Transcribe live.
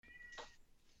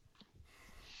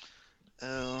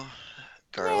Oh,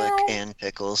 garlic Meow. and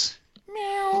pickles.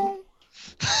 Meow.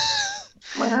 Yeah,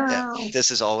 Wow. this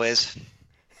is always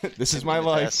This is Tim my the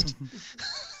life. best.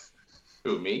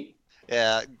 Who, me?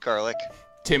 Yeah, garlic.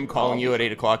 Tim calling you at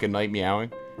 8 o'clock at night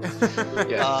meowing.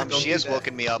 Yeah, don't She do has that.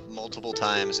 woken me up multiple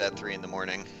times at 3 in the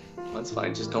morning. That's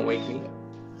fine, just don't wake me up.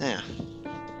 Yeah.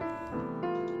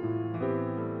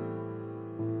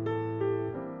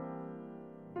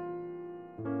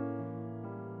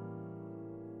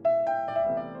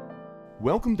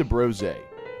 Welcome to Brose,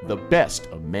 the best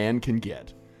a man can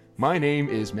get. My name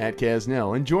is Matt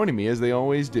Casnell, and joining me, as they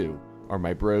always do, are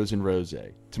my bros and Rose.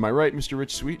 To my right, Mr.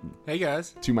 Rich Sweeten. Hey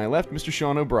guys. To my left, Mr.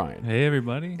 Sean O'Brien. Hey,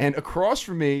 everybody. And across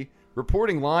from me,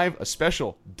 reporting live, a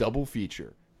special double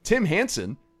feature. Tim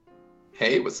Hansen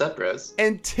Hey, what's up, bros?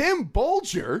 and Tim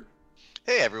Bolger.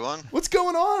 Hey, everyone. What's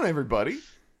going on, everybody?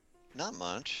 Not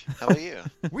much. How about you?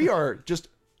 We are just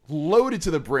loaded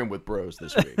to the brim with bros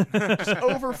this week. Just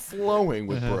overflowing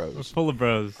with We're bros. full of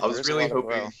bros. I was There's a really lot of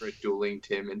hoping bro. for a dueling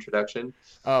Tim introduction.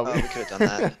 Oh, we could have done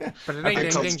that.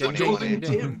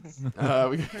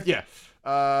 Yeah.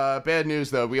 Bad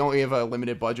news though. We only have a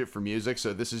limited budget for music,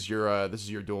 so this is your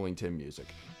dueling Tim music.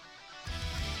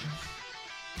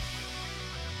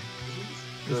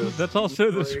 That's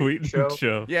also the Sweeten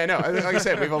show. Yeah, no. Like I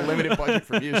said, we have a limited budget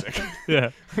for music. Yeah.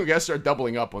 We gotta start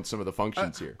doubling up on some of the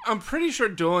functions here. I'm pretty sure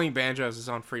Dueling Banjos is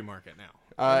on free market now.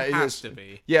 It It has is- to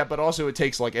be. Yeah, but also it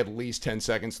takes like at least 10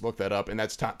 seconds to look that up, and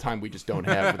that's time we just don't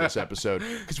have for this episode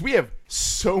because we have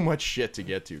so much shit to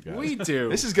get to, guys. We do.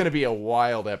 This is going to be a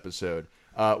wild episode.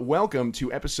 Welcome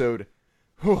to episode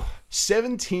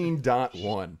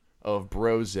 17.1 of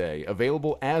Brose,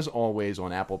 available as always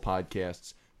on Apple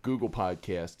Podcasts, Google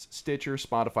Podcasts, Stitcher,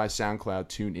 Spotify, SoundCloud,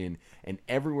 TuneIn, and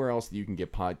everywhere else that you can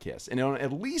get podcasts. And on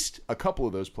at least a couple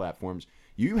of those platforms,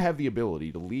 you have the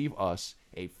ability to leave us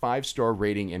a 5-star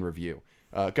rating and review.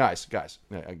 Guys,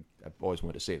 I've always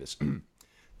wanted to say this. The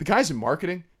guys in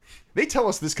marketing, they tell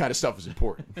us this kind of stuff is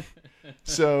important.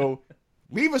 So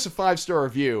leave us a 5-star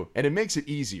review, and it makes it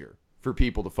easier for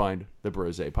people to find the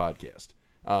Brose podcast.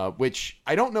 Which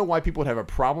I don't know why people would have a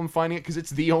problem finding it, because it's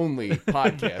the only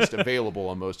podcast available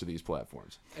on most of these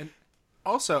platforms. And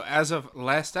also, as of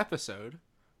last episode,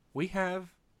 we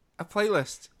have a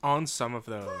playlist on some of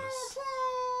those.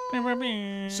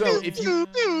 So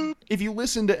if you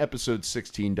listen to episode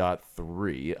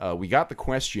 16.3, we got the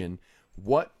question,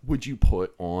 what would you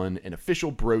put on an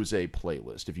official Brose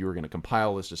playlist if you were going to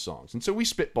compile a list of songs? And so we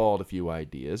spitballed a few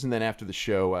ideas, and then after the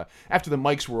show, after the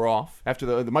mics were off, after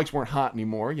the mics weren't hot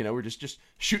anymore, we're just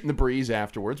shooting the breeze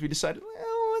afterwards, we decided,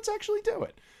 well, let's actually do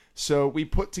it. So we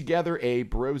put together a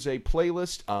Brose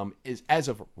playlist. As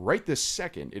of right this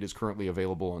second, it is currently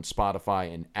available on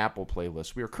Spotify and Apple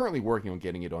playlists. We are currently working on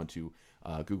getting it onto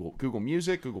Google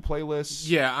Music, Google Playlists.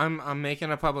 Yeah, I'm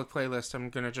making a public playlist. I'm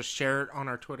gonna just share it on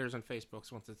our Twitters and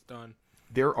Facebooks once it's done.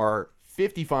 There are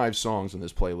 55 songs on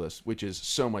this playlist, which is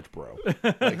so much bro.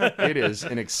 Like, it is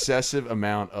an excessive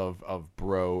amount of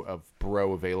bro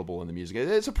available in the music. It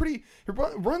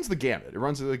runs the gamut. It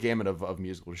runs the gamut of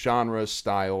musical genres,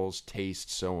 styles,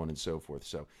 tastes, so on and so forth.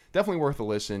 So definitely worth a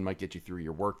listen. Might get you through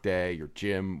your work day, your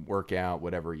gym workout,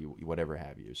 whatever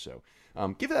have you. So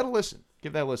give that a listen.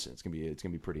 Give that a listen. It's gonna be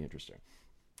pretty interesting.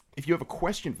 If you have a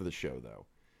question for the show, though,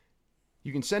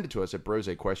 you can send it to us at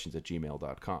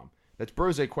brosequestions@gmail.com. That's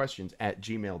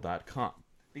brosequestions@gmail.com.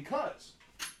 Because,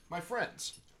 my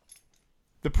friends,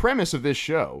 the premise of this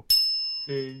show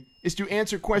is to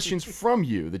answer questions from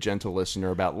you, the gentle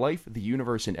listener, about life, the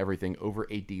universe, and everything over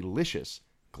a delicious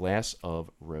glass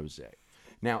of rosé.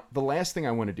 Now, the last thing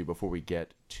I want to do before we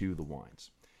get to the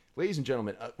wines. Ladies and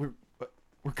gentlemen, we're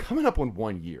coming up on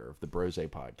 1 year of the Brose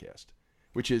podcast,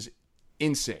 which is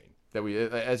insane. That we,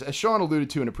 as Sean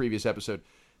alluded to in a previous episode,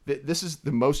 this is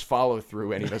the most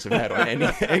follow-through any of us have had on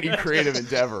any creative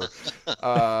endeavor.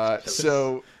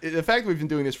 So the fact that we've been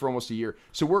doing this for almost a year,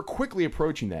 so we're quickly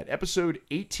approaching that. Episode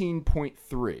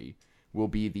 18.3 will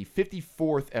be the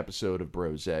 54th episode of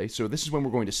Brose. So this is when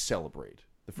we're going to celebrate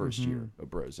the first year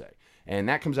of Brose. And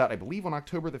that comes out, I believe, on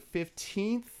October the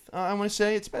 15th. I want to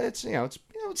say it's about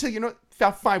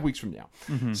 5 weeks from now.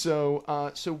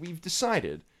 So we've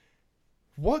decided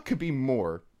what could be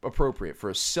more appropriate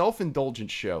for a self-indulgent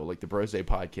show like the Brose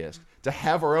podcast to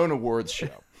have our own awards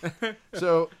show.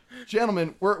 So,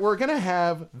 gentlemen, we're gonna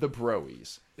have the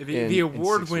Broies. The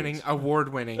award-winning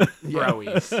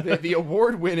Broies. The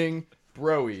award-winning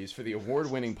Broies for the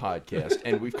award-winning podcast,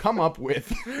 and we've come up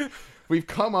with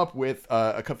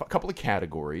a couple of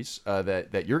categories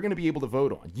that you're going to be able to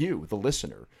vote on. You, the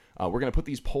listener, we're going to put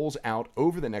these polls out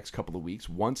over the next couple of weeks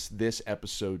once this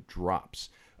episode drops.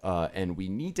 and we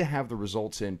need to have the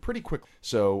results in pretty quick.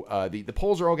 So the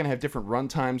polls are all going to have different run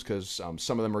times because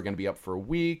some of them are going to be up for a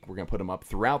week. We're going to put them up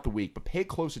throughout the week, but pay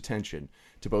close attention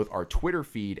to both our Twitter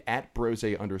feed at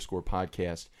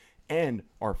brose_podcast and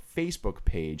our Facebook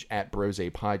page at Brose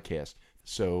Podcast.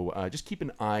 So just keep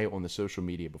an eye on the social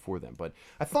media before them. But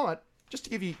I thought, just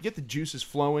to get the juices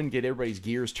flowing, get everybody's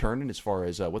gears turning as far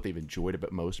as what they've enjoyed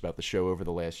most about the show over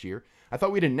the last year, I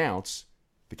thought we'd announce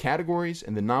the categories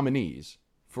and the nominees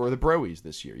for the Broies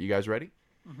this year. You guys ready?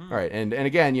 Mm-hmm. All right, and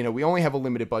again, we only have a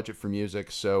limited budget for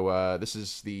music, so this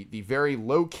is the very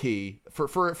low key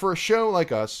for a show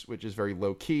like us, which is very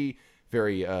low key,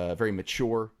 very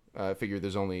mature. I figure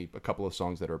there's only a couple of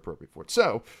songs that are appropriate for it.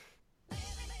 So,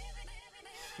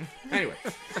 anyway,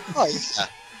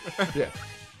 yeah.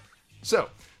 So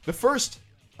the first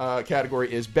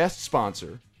category is Best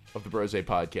Sponsor of the Brose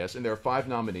Podcast, and there are 5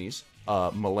 nominees: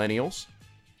 Millennials,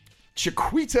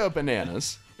 Chiquita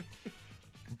Bananas,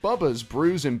 Bubba's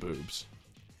Brews and Boobs,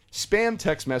 Spam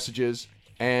Text Messages,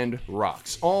 and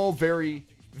Rocks. All very,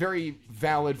 very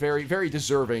valid, very, very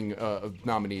deserving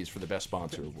nominees for the Best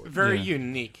Sponsor Award. Very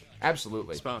unique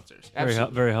Absolutely. sponsors.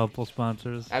 Absolutely. Very helpful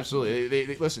sponsors. Absolutely.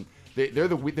 They listen, they're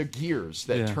the gears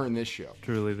that turn this show.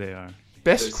 Truly they are.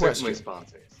 Best They're question. certainly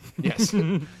sponsors. Yes.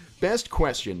 Best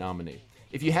question nominee.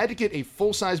 If you had to get a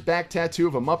full-size back tattoo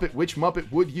of a Muppet, which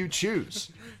Muppet would you choose?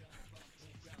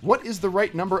 What is the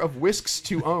right number of whisks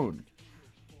to own?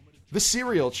 The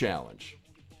Cereal Challenge.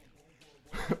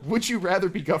 Would you rather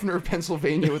be governor of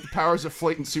Pennsylvania with the powers of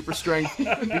flight and super strength, be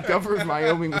governor of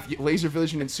Wyoming with laser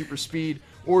vision and super speed,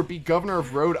 or be governor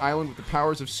of Rhode Island with the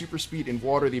powers of super speed and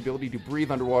water, the ability to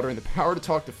breathe underwater, and the power to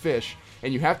talk to fish,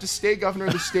 and you have to stay governor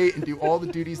of the state and do all the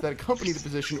duties that accompany the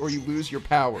position, or you lose your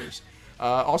powers?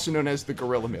 Also known as the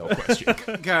Gorilla Mail question.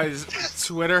 Guys,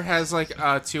 Twitter has like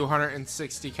a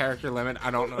 260 character limit. I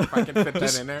don't know if I can fit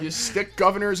that in there. You stick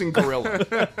governors and gorilla.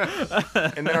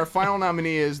 And then our final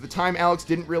nominee is the time Alex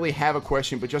didn't really have a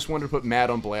question, but just wanted to put Matt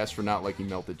on blast for not liking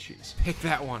melted cheese. Pick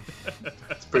that one.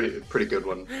 It's pretty good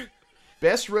one.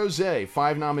 Best Rosé,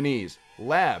 5 nominees: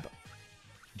 Lab,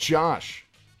 Josh,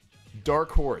 Dark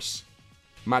Horse,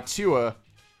 Matua,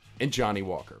 and Johnny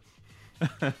Walker.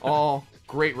 All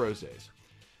great rosés.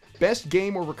 Best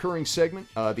game or recurring segment: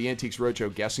 the Antiques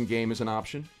Roadshow guessing game is an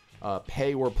option.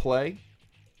 Pay or play.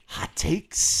 Hot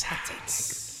takes.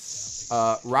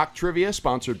 Rock trivia,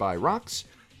 sponsored by Rocks,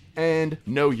 and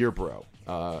Know Your Bro.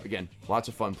 Again, lots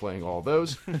of fun playing all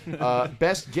those.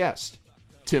 Best guest: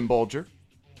 Tim Bolger,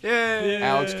 Yay!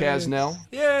 Alex Casnell,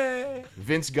 Yay!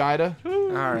 Vince Guida, All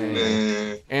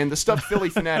right. and the stuffed Philly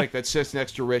fanatic that sits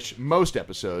next to Rich most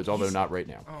episodes, although not right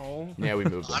now. Oh. Yeah, we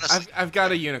moved on. Honestly, I've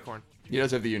got a unicorn. He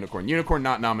does have the unicorn. Unicorn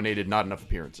not nominated, not enough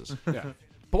appearances. Yeah.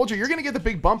 Bolger, you're going to get the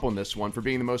big bump on this one for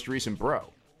being the most recent bro.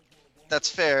 that's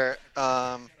fair.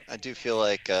 I do feel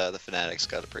like the Fanatics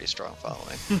got a pretty strong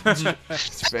following.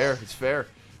 It's fair. It's fair.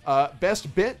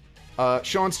 Best bit: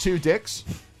 Sean's 2 dicks.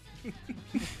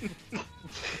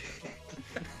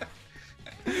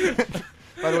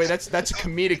 By the way, that's a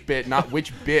comedic bit, not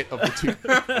which bit of the 2.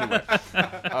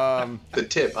 Anyway. The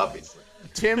tip, obviously.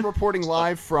 Tim reporting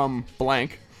live from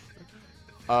blank.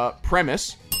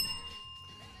 Premise: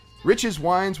 Rich's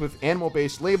wines with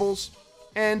animal-based labels,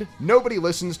 and nobody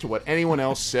listens to what anyone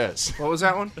else says. What was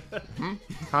that one?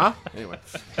 Huh? Anyway.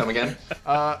 Come again?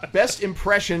 Best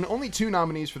impression, only 2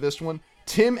 nominees for this one: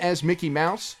 Tim as Mickey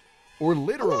Mouse, or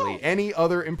literally any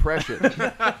other impression.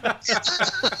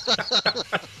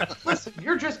 Listen,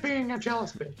 you're just being a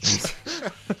jealous bitch.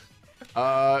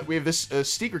 We have this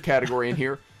sticker category in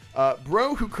here.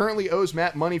 Bro who currently owes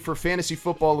Matt money for fantasy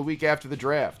football the week after the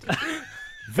draft.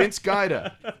 Vince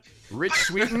Guida, Rich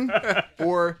Sweeten,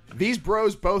 or these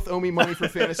bros both owe me money for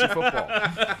fantasy football.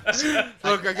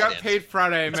 Look, I got paid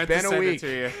Friday. I meant to been a send week. it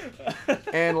to you.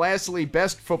 And lastly,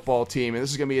 best football team, and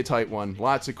this is going to be a tight one.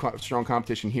 Lots of strong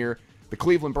competition here. The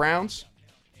Cleveland Browns,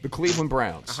 the Cleveland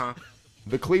Browns,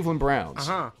 the Cleveland Browns,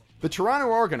 the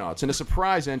Toronto Argonauts in a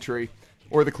surprise entry,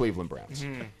 or the Cleveland Browns.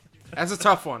 That's a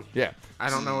tough one. Yeah. I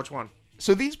don't know which one.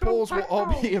 So these polls will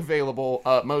all be available,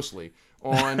 mostly,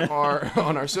 on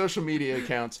our social media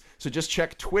accounts. So just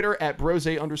check Twitter at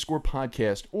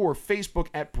brose_podcast or Facebook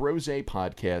at brose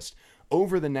podcast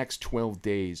over the next 12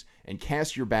 days and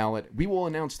cast your ballot. We will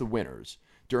announce the winners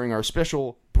during our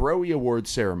special Broie Awards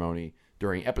ceremony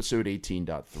during episode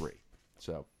 18.3.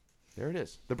 So there it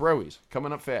is. The Broies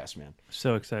coming up fast, man.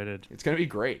 So excited. It's going to be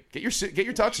great. Get your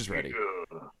tuxes ready.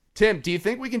 Tim, do you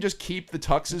think we can just keep the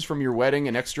tuxes from your wedding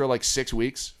an extra like 6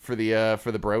 weeks for the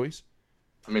Broies?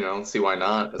 I mean, I don't see why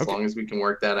not. As long as we can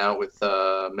work that out with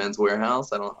Men's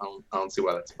Warehouse, I don't see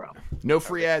why that's a problem. No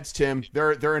free ads, Tim.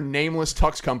 They're a nameless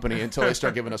tux company until they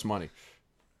start giving us money.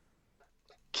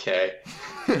 Okay.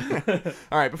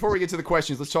 All right, before we get to the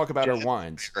questions, let's talk about our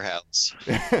wines. House.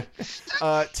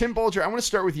 Tim Bulger, I want to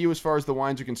start with you as far as the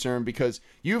wines are concerned because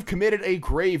you've committed a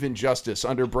grave injustice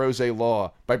under Brose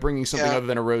law by bringing something other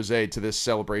than a rosé to this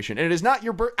celebration. And it is not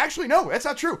your birth. Actually, no, that's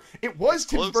not true. It was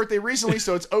Tim's birthday recently,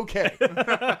 so it's okay.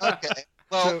 Okay.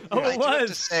 Well, I do have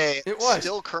to say, It was.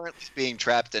 still currently being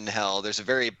trapped in hell. There's a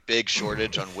very big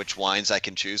shortage on which wines I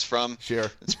can choose from.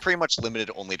 Sure. It's pretty much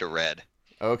limited only to red.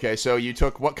 Okay, so you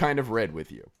took what kind of red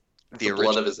with you? The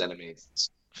blood of his enemies.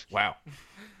 Wow.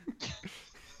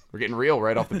 We're getting real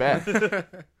right off the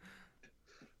bat.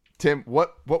 Tim,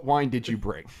 what wine did you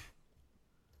bring?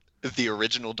 The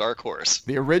original Dark Horse.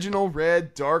 The original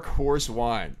red Dark Horse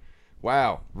wine.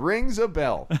 Wow. Rings a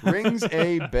bell. Rings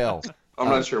a bell. I'm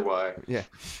not sure why. Yeah,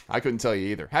 I couldn't tell you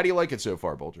either. How do you like it so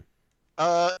far, Bulger?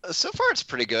 So far it's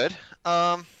pretty good.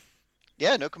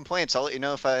 Yeah, no complaints. I'll let you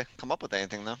know if I come up with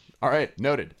anything, though. All right,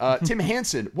 noted. Tim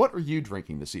Hansen, what are you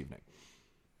drinking this evening?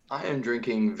 I am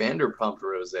drinking Vanderpump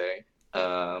Rosé.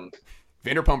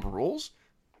 Vanderpump Rules?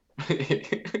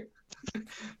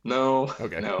 No.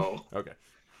 Okay. No. Okay.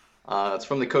 It's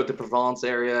from the Côte de Provence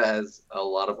area, as a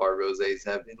lot of our rosés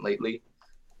have been lately.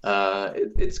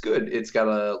 It's good. It's got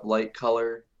a light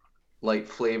color, light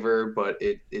flavor, but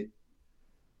it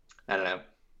I don't know.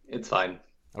 It's fine.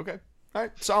 Okay. All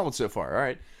right, solid so far. All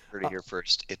right. Heard it here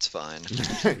first. It's fine.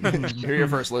 Here your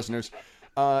first, listeners.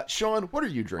 Sean, what are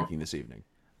you drinking this evening?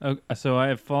 So I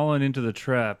have fallen into the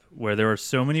trap where there are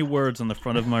so many words on the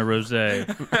front of my rosé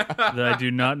that I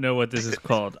do not know what this is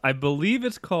called. I believe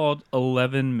it's called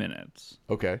 11 Minutes.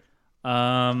 Okay.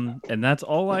 And that's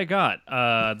all I got.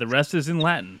 The rest is in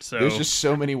Latin. So There's just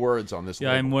so many words on this yeah,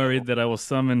 label. I'm worried that I will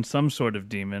summon some sort of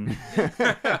demon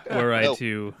were I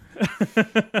to.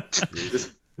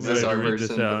 Is this our Read this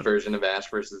the out. version of Ash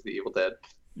versus the Evil Dead?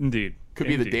 Indeed. Could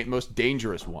be the Indeed. most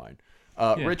dangerous wine.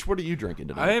 Rich, what are you drinking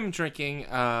tonight? I am drinking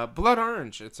Blood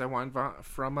Orange. It's a wine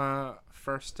from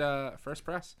First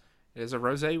Press. It is a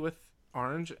rosé with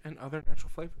orange and other natural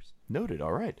flavors. Noted.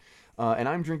 All right. And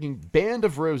I'm drinking Band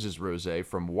of Roses rosé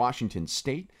from Washington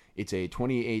State. It's a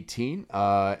 2018,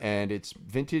 and it's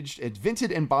vintage. It's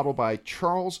vinted and bottled by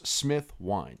Charles Smith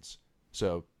Wines.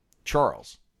 So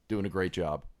Charles doing a great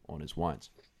job on his wines.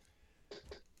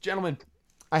 Gentlemen,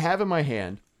 I have in my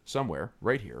hand somewhere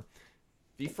right here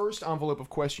the first envelope of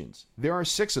questions. There are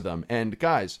 6 of them, and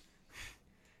guys,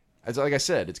 like I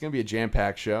said, it's going to be a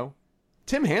jam-packed show.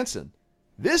 Tim Hansen,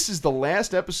 this is the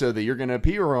last episode that you're going to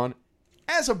appear on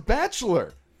as a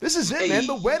bachelor. This is it, man.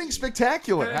 The wedding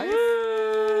spectacular.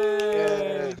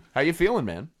 How you feeling,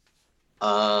 man?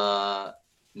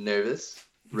 Nervous.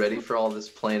 Ready for all this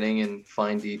planning and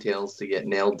fine details to get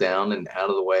nailed down and out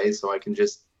of the way so I can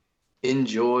just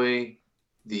enjoy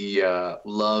the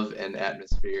love and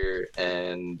atmosphere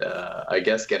and I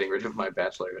guess getting rid of my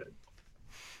bachelorhood.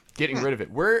 Getting rid of it.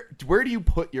 Where do you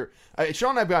put your...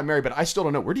 Sean and I got married, but I still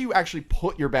don't know. Where do you actually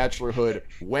put your bachelorhood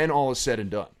when all is said and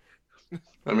done?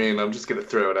 I mean, I'm just going to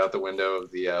throw it out the window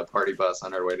of the party bus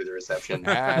on our way to the reception.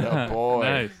 Attaboy.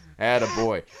 Nice.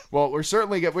 Attaboy. Well,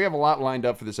 we have a lot lined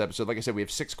up for this episode. Like I said, we have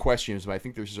 6 questions, but I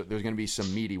think there's going to be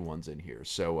some meaty ones in here.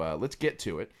 So let's get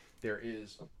to it. There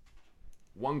is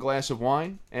 1 glass of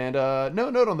wine and no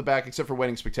note on the back except for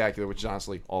Wedding Spectacular, which is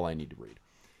honestly all I need to read.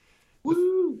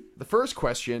 Woo! The first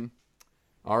question,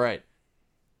 all right,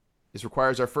 this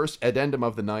requires our first addendum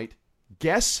of the night.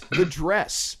 Guess the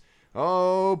dress.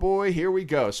 Oh boy, here we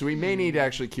go. So we may need to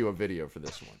actually cue a video for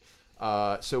this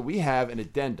one. So we have an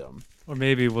addendum. Or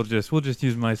maybe we'll just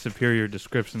use my superior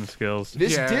description skills.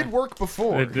 This Yeah. did work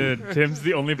before. It did. Tim's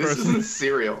the only This person. isn't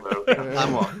cereal, though.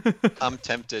 Come on. I'm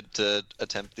tempted to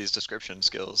attempt these description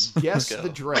skills. Guess Let's the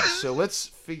go. dress. So let's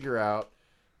figure out.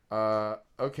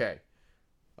 Okay.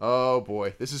 Oh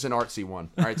boy, this is an artsy one.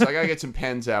 All right, so I gotta get some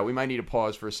pens out. We might need to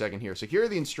pause for a second here. So here are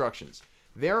the instructions.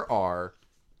 There are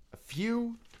a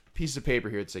few pieces of paper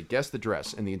here that say "Guess the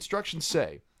dress," and the instructions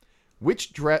say,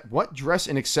 what dress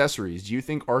and accessories do you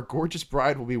think our gorgeous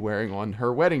bride will be wearing on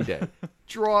her wedding day?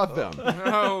 Draw them.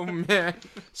 Oh man.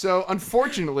 So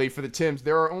unfortunately for the Tims,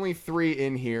 there are only 3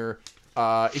 in here.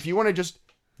 If you want to just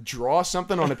draw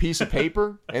something on a piece of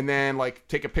paper and then like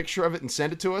take a picture of it and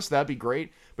send it to us, that'd be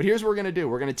great. But here's what we're gonna do: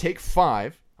 we're gonna take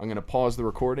 5. I'm gonna pause the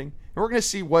recording, and we're gonna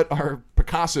see what our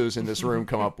Picassos in this room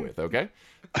come up with. Okay?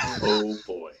 Oh,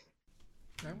 boy.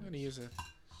 I'm gonna use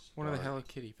one of the Hello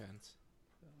Kitty pens.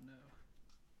 Oh no.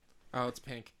 Oh, it's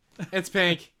pink. It's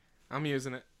pink. I'm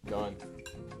using it. Done.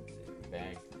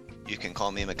 Bang. You can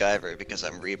call me MacGyver because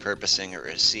I'm repurposing a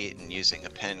receipt and using a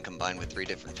pen combined with 3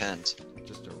 different pens.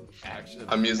 Just a action.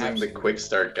 I'm using the absolute- quick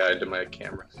start guide to my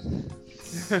camera.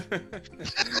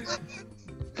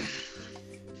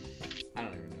 I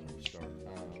don't even know where to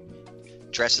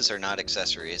start. Dresses are not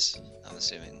accessories, I'm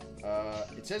assuming.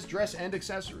 It says dress and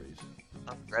accessories.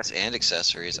 Oh, dress and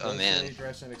accessories. It Oh does man, say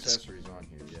dress and accessories on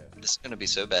here. Yeah. this is gonna be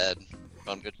so bad.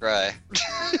 But I'm gonna try.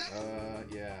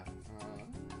 Yeah.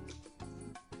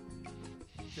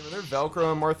 Are there Velcro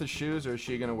on Martha's shoes, or is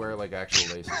she gonna wear like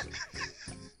actual laces?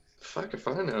 Fuck if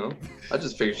I know. I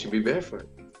just figured she'd be barefoot.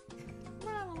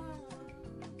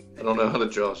 I don't know how to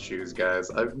draw shoes,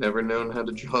 guys. I've never known how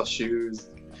to draw shoes.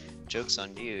 Joke's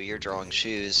on you. You're drawing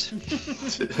shoes.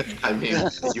 I mean,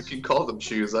 you can call them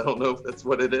shoes. I don't know if that's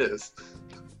what it is.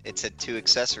 It said 2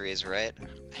 accessories, right?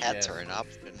 Hats Yeah. are an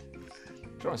option.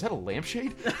 John, is that a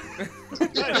lampshade?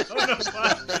 I don't know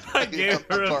why. I gave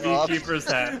her a beekeeper's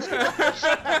hat.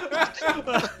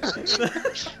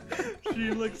 She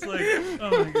looks like,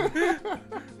 oh my god.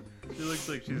 She looks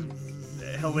like she's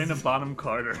Helena Bonham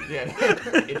Carter. Yeah,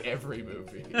 in every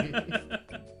movie.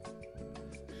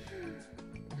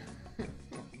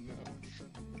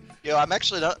 Yo, I'm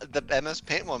actually not. The MS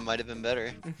Paint one might have been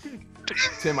better.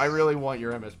 Tim, I really want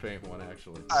your MS Paint one,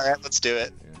 actually. All right, let's do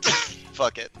it.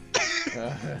 Fuck it.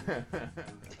 I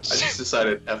just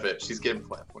decided, F it. She's getting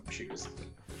platform shoes.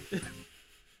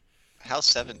 How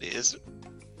 70s?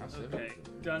 Okay,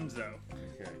 Dunzo.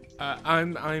 Okay.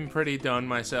 I'm pretty done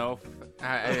myself.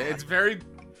 It's very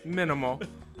minimal.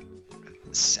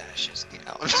 Sash is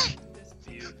down.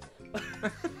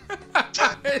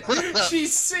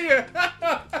 She's seeing.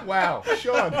 Wow,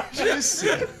 Sean, just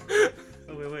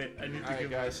Oh wait, I need to All right,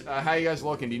 give guys. How you guys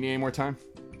looking? Do you need any more time?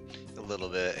 A little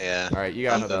bit, yeah. All right, you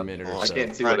got I'm another done. minute Well, or I so.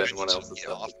 can't see what Roger, anyone else is get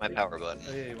off my power button.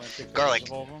 Oh yeah, you want to take Garlic.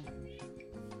 pictures of all of them?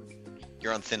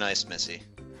 You're on thin ice, Missy.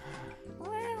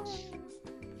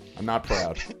 I'm not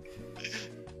proud.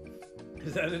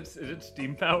 Is it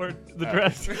steam powered? The Oh.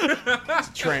 dress? It's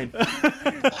a train.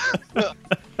 Oh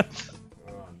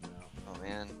Oh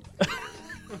man.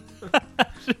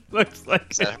 She looks like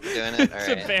Is that how we're doing it? it's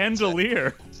All a right.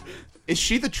 bandolier. Is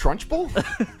she the Trunchbull?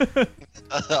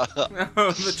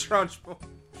 Oh, the Trunchbull.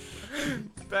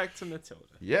 Back to Matilda.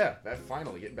 Yeah, that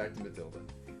finally getting back to Matilda.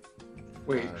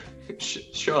 Wait,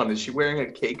 Sean, is she wearing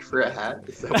a cake for a hat?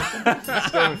 Is that what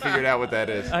Still haven't figured out what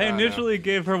that is. I don't know. initially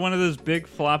gave her one of those big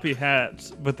floppy hats,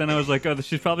 but then I was like, oh,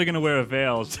 she's probably going to wear a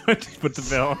veil, so I just put the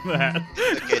veil on the hat.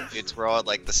 Okay, dudes, we're all at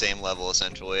like the same level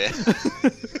essentially.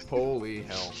 Holy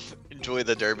hell! Enjoy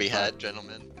the derby hat,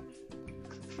 gentlemen.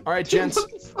 All right, gents.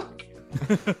 the fuck?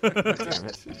 Damn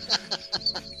it.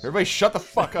 Everybody, shut the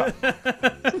fuck up.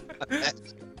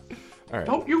 All right.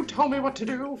 Don't you tell me what to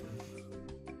do.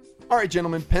 All right,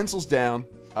 gentlemen, pencils down.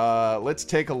 Let's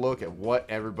take a look at what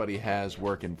everybody has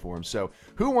working for them. So,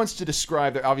 who wants to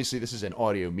describe their? Obviously, this is an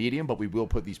audio medium, but we will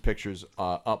put these pictures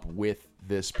up with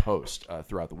this post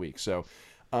throughout the week. So,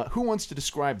 who wants to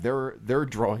describe their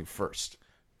drawing first?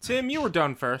 Tim, you were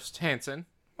done first. Hanson,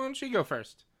 why don't you go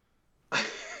first?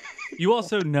 You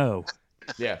also know.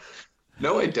 Yeah,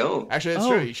 No, I don't. actually, that's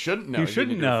Oh, true. You shouldn't know. you didn't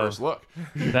shouldn't do a know. First look.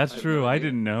 That's true. I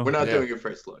didn't know. We're not Yeah. doing a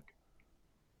first look.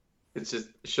 It's just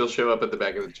she'll show up at the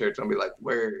back of the church and I'll be like,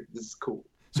 "Where? This is cool."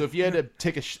 So, if you had to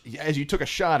take as you took a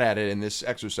shot at it in this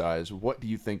exercise, what do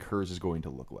you think hers is going to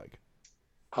look like?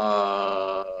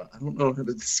 I don't know how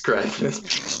to describe this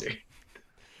picture.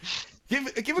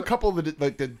 Give a couple of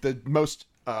the most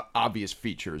obvious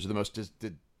features, the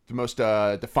most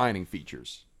defining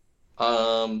features.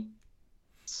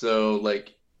 So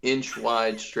like inch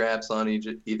wide straps on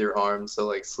either arm, so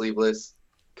like sleeveless,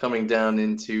 coming down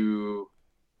into,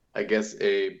 I guess,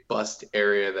 a bust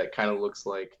area that kind of looks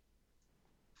like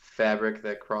fabric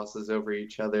that crosses over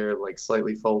each other, like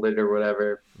slightly folded or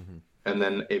whatever, and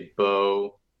then a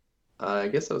bow. I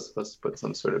guess I was supposed to put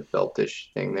some sort of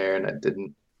beltish thing there, and I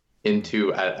didn't.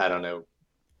 Into I don't know,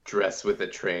 dress with a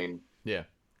train. Yeah.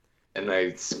 And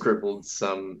I scribbled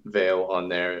some veil on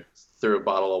there, threw a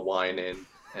bottle of wine in,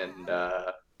 and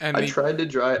And I the- tried to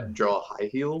draw high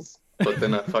heels, but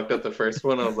then I fucked up the first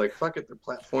one. I was like, fuck it, they're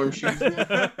platform shoes.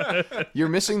 You're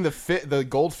missing the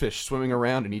goldfish swimming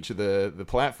around in each of the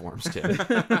platforms, Tim.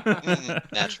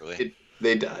 Naturally.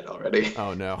 They died already.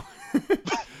 Oh no.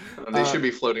 They should be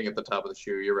floating at the top of the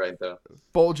shoe. You're right, though.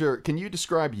 Bolger, can you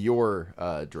describe your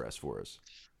dress for us?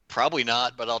 Probably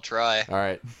not, but I'll try. All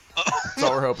right. That's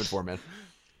all we're hoping for, man.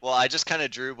 Well, I just kind of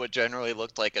drew what generally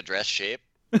looked like a dress shape,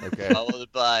 Okay.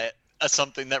 followed by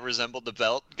something that resembled the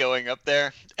belt going up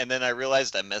there, and then I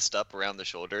realized I messed up around the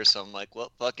shoulder, so I'm like,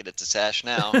 well, fuck it, it's a sash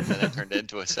now. And then it turned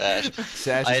into a sash.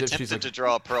 Sash I as if she's attempted like, to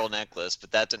draw a pearl necklace,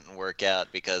 but that didn't work out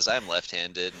because I'm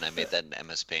left-handed, and I made that in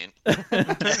MS Paint.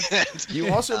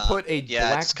 you also put a Yeah, I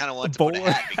black. just kind of wanted to put a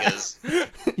bowler. hat because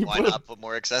you why put a- not put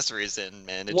more accessories in,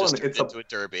 man? It One, just turned it's a- into a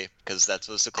derby because that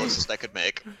was the closest I could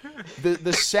make.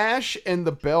 the sash and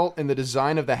the belt and the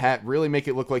design of the hat really make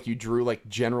it look like you drew like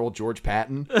General George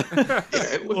Patton. Yeah,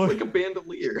 it looks like a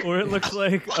bandolier. Or it looks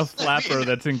like a flapper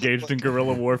that's engaged in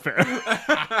guerrilla warfare.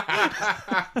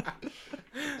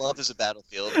 Love is a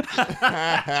battlefield.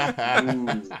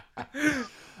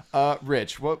 Ooh.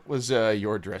 Rich, what was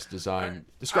your dress design?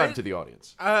 Describe it to the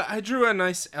audience. I drew a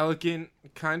nice, elegant,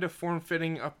 kind of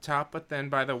form-fitting up top, but then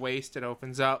by the waist it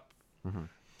opens up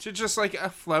to just like a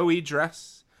flowy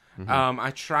dress.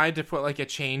 I tried to put like a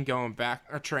train going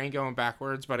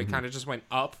backwards, but it kind of just went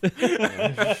up.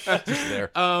 Just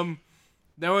there.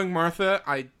 Knowing Martha,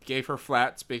 I gave her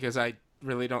flats because I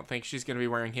really don't think she's going to be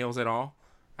wearing heels at all.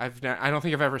 I don't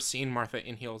think I've ever seen Martha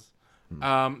in heels.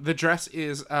 The dress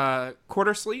is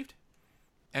quarter sleeved,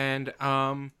 and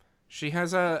she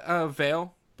has a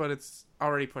veil, but it's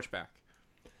already pushed back.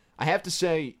 I have to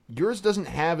say, yours doesn't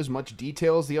have as much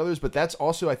detail as the others, but that's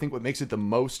also, I think, what makes it the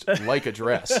most like a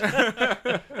dress.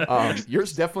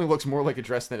 Yours definitely looks more like a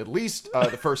dress than at least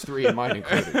the first three in mine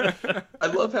included. I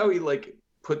love how he like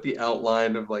put the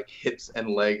outline of like hips and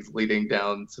legs leading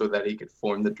down so that he could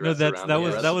form the dress that's- around that the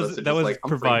was- rest that of was- us are that just was like, I'm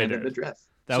framing it in provided. the dress.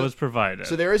 That was provided.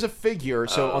 So there is a figure.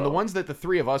 So on the Oh. ones that the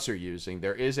three of us are using,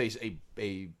 there is a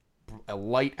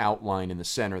light outline in the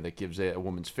center that gives a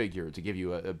woman's figure to give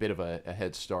you a bit of a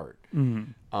head start.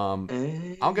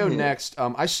 I'll go next.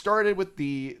 I started with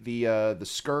the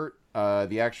skirt,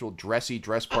 the actual dressy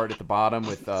dress part at the bottom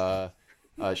with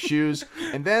shoes,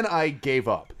 and then I gave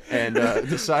up and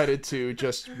decided to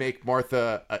just make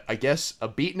Martha, I guess, a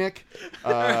beatnik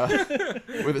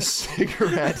with a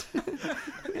cigarette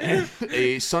and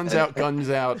a Suns Out, Guns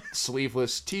Out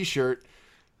sleeveless T-shirt.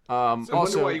 So I wonder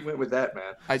Also, why you went with that,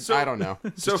 man. I don't know.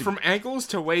 So from ankles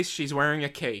to waist, she's wearing a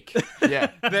cake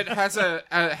Yeah. that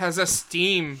has a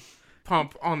steam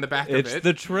pump on the back it's of it. the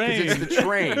It's train. the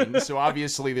train, so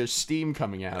obviously there's steam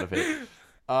coming out of it.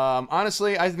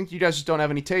 Honestly, I think you guys just don't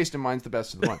have any taste, and mine's the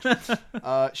best of the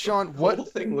bunch. Sean, The whole what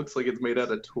thing looks like it's made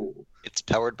out of tulle. It's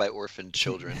powered by orphaned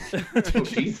children. Oh,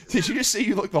 Jesus. did you just say?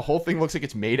 You look. The whole thing looks like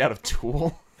it's made out of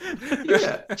tulle.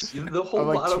 Yeah, the whole Oh,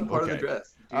 like bottom tulle, part of okay. the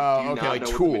dress. Do Oh, you okay, not like know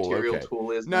tulle, what the material okay.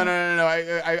 tulle is? No. now?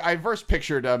 I first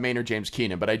pictured Maynard James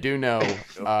Keenan, but I do know.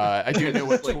 I do know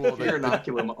what It's like tulle. your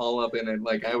inoculum all up in it.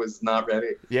 Like I was not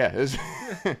ready. Yeah.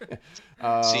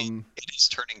 See, it is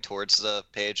turning towards the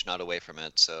page, not away from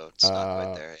it, so it's not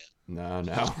quite there yet.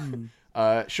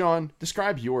 No. Sean,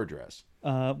 describe your dress.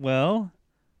 Well,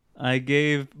 I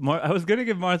was gonna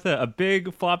give Martha a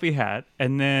big floppy hat,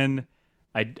 and then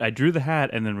I drew the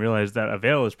hat, and then realized that a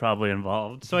veil was probably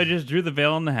involved. So I just drew the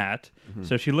veil on the hat,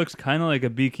 so she looks kind of like a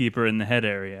beekeeper in the head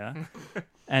area.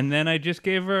 And then I just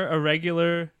gave her a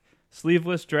regular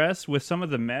sleeveless dress with some of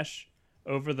the mesh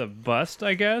over the bust,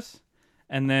 I guess.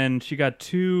 And then she got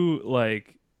two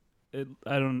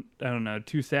I don't know,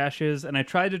 two sashes, and I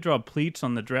tried to draw pleats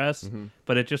on the dress,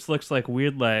 but it just looks like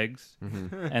weird legs. And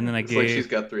then I It's like she's gave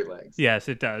got 3 legs. yes,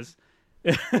 it does.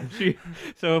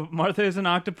 So Martha is an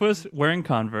octopus wearing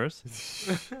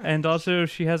Converse, and also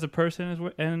she has a purse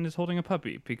and is holding a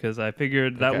puppy because I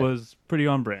figured that Okay. was pretty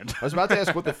on brand. I was about to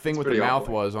ask what the thing with the pretty mouth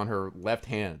awful. was on her left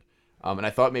hand. And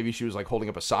I thought maybe she was like holding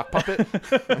up a sock puppet.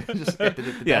 Just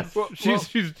Yeah, Well-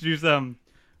 she's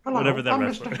Hello, whatever that I'm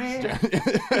wrestler. Mr.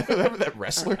 Hair. Remember that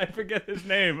wrestler? I forget his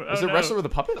name. Was Oh, it no. wrestler with a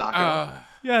puppet?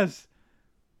 Yes,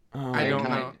 I don't know.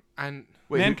 Mankind. And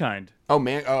Wait, who- Mankind. Oh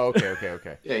man. Oh,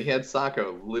 okay. Yeah, he had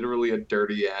Sacco, literally a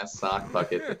dirty ass sock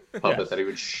puppet that he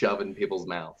would shove in people's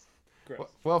mouths.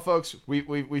 Well, folks,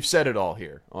 we've said it all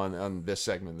here on this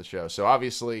segment of the show. So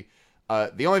obviously,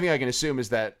 the only thing I can assume is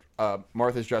that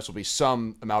Martha's dress will be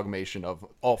some amalgamation of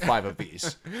all 5 of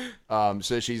these.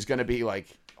 So she's going to be like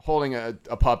holding a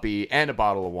puppy and a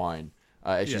bottle of wine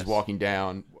as she's Yes. walking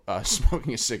down,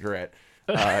 smoking a cigarette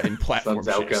in platform Sun's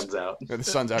out, shoes. guns out. The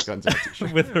sun's out, guns out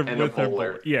t-shirt. with her And a with her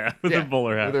bowler. bowler. Yeah, with Yeah, her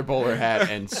bowler hat. With her bowler hat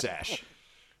and sash.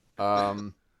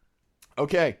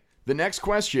 Okay, the next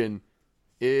question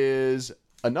is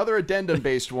another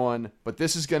addendum-based one, but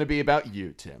this is going to be about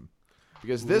you, Tim.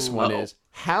 Because this one is,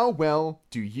 how well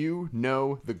do you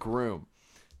know the groom?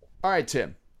 All right,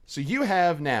 Tim. So you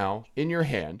have now in your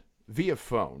hand, via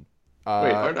phone,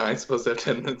 Wait, aren't I supposed to have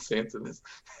 10 minutes to answer this?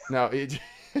 No,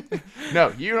 no,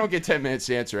 you don't get 10 minutes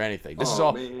to answer anything. This is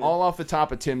man. all off the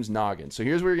top of Tim's noggin. So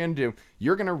here's what you're going to do.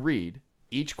 You're going to read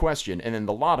each question, and then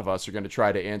the lot of us are going to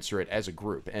try to answer it as a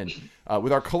group. And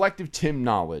with our collective Tim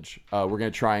knowledge, we're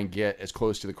going to try and get as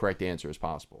close to the correct answer as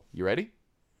possible. You ready?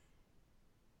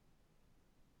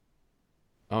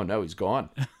 Oh, no, he's gone.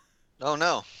 Oh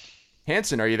no.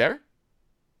 Hanson, are you there?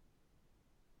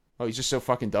 Oh, he's just so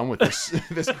fucking done with this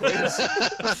this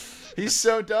quiz. He's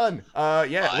so done.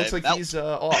 Yeah, it looks like he's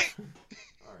off. All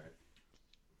right.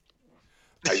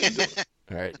 How you doing?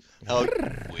 All right. Oh,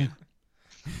 wait.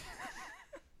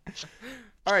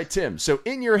 All right, Tim. So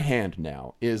in your hand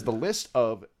now is the list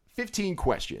of 15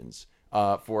 questions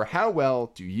for how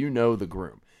well do you know the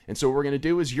groom? And so what we're going to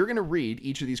do is you're going to read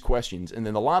each of these questions, and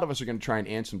then a lot of us are going to try and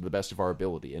answer them to the best of our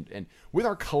ability. And with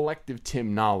our collective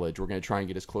Tim knowledge, we're going to try and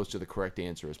get as close to the correct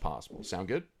answer as possible. Sound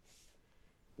good?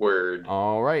 Word.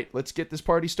 All right, let's get this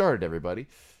party started, everybody.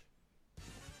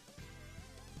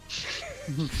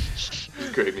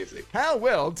 Great music. How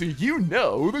well do you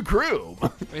know the groom?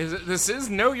 This is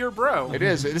Know Your Bro. It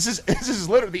is. This is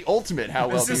literally the ultimate. How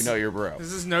well do you know your bro?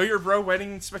 This is Know Your Bro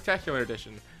Wedding Spectacular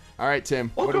Edition. All right, Tim.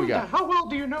 What do Welcome we to got? How Well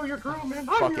Do You Know Your Groom? And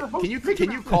I'm Fuck your it. host.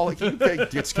 Can you call it? Can you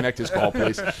disconnect his call,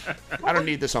 please? I don't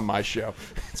need this on my show.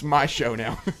 It's my show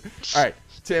now. All right,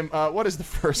 Tim. What is the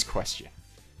first question?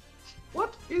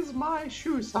 What is my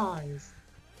shoe size?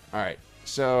 All right.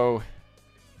 So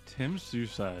Tim's shoe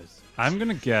size. I'm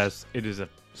gonna guess it is a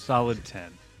solid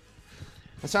 10.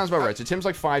 that sounds about right. So Tim's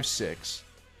like 5'6".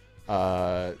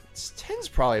 10's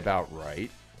probably about right.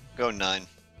 Go 9.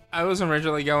 I was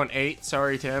originally going 8.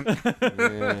 Sorry, Tim.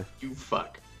 Yeah. You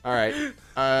fuck. All right.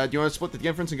 Do you want to split the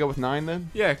difference and go with 9 then?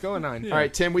 Yeah, go a 9. All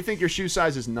right, Tim. We think your shoe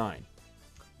size is 9.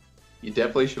 You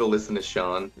definitely should have listened to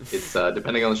Sean. It's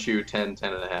depending on the shoe, 10,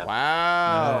 10 and a half.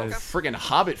 Wow. Nice. Friggin'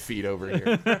 Hobbit feet over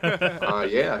here.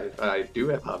 Yeah, I do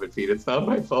have hobbit feet. It's not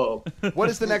my fault. What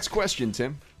is the next question,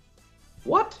 Tim?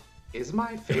 What is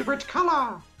my favorite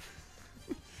color?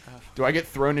 Do I get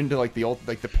thrown into like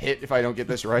the pit if I don't get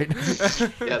this right?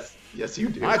 Yes, you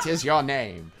do. What is your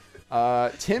name?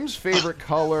 Tim's favorite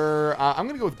color. I'm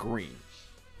gonna go with green.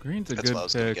 Green's a That's good what I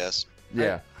was gonna pick. guess.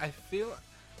 Yeah.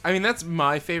 I mean, that's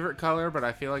my favorite color, but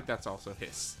I feel like that's also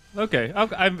his. Okay,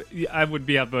 I would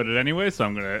be outvoted anyway, so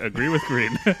I'm gonna agree with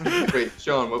green. Wait,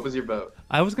 Sean, what was your vote?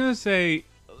 I was gonna say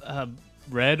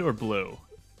red or blue,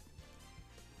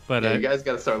 but Yeah, you guys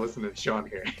got to start listening to Sean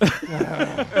here.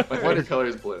 My favorite color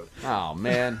is blue. Oh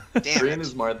man. Damn Green it.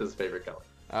 is Martha's favorite color.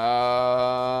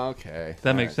 Okay. that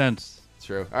All makes right. sense.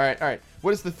 True. All right.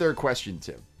 What is the third question,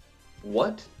 Tim?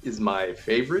 What is my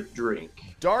favorite drink?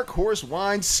 Dark horse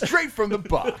wine straight from the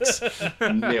box.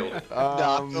 Nailed it.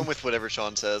 Nah, I'm going with whatever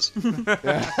Sean says.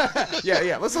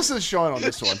 Yeah. Let's listen to Sean on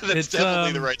this one. That's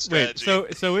definitely the right strategy.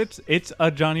 Wait, so it's a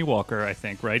Johnny Walker, I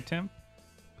think, right, Tim?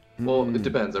 Well, it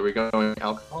depends. Are we going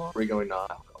alcohol or are we going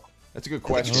non-alcohol? That's a good I think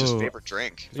question. it's just Oh. favorite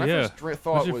drink. My Yeah. first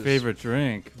thought What's your was favorite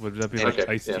drink? Would that be like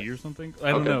Okay, iced yeah. tea or something?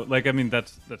 I don't Okay. know. Like, I mean,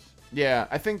 that's Yeah,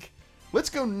 I think let's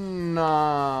go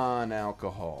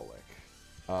non-alcoholic.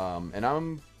 And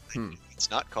I'm It's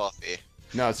not coffee.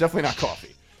 no, it's definitely not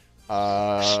coffee.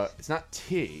 It's not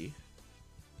tea.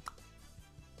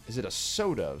 Is it a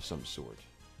soda of some sort?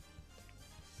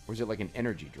 Or is it like an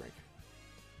energy drink?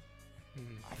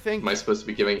 I think Am I supposed to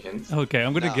be giving hints? okay.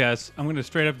 I'm gonna No. guess. I'm gonna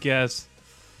straight up guess.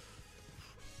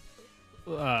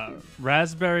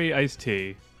 Raspberry iced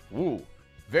tea. ooh,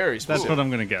 very That's specific. what I'm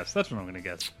gonna guess.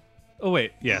 Oh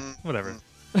wait, yeah, whatever.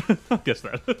 I'll guess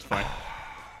that. That's fine.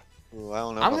 Ooh, I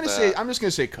don't know. I'm about gonna say that. I'm just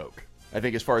gonna say Coke. I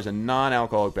think as far as a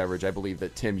non-alcoholic beverage, I believe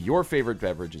that Tim, your favorite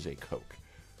beverage is a Coke.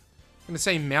 I'm gonna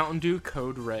say Mountain Dew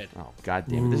Code Red. Oh God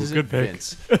damn it! This Ooh, is good pick.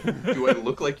 Vince. Do I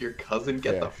look like your cousin?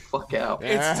 Get Yeah. the fuck out.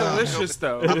 It's Yeah. delicious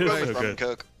though. I'm going so with rum and good.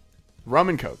 coke. Rum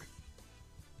and Coke,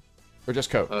 or just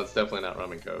Coke. Oh, it's definitely not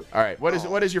rum and coke. All right. What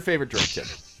is your favorite drink, Tim?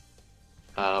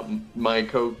 My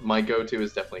go-to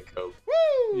is definitely Coke.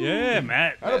 Woo! Yeah,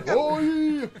 Matt.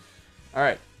 Attaboy! All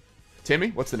right, Timmy.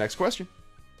 What's the next question?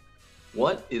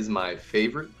 What is my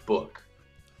favorite book?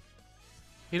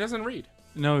 He doesn't read.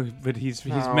 No, but he's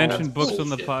No. mentioned That's books on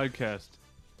the bullshit. podcast.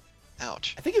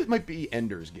 Ouch. I think it might be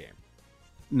Ender's Game.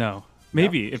 No,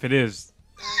 maybe if it is.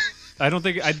 I don't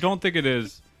think it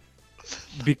is.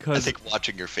 I Because think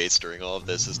watching your face during all of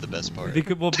this is the best part.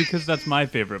 because that's my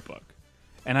favorite book,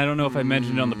 and I don't know if I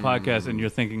mentioned it on the podcast and you're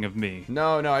thinking of me.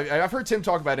 No. I've heard Tim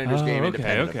talk about Ender's Game. Oh,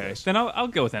 independent of okay. this. Then I'll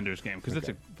go with Ender's Game because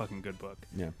Okay. it's a fucking good book.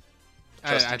 Yeah.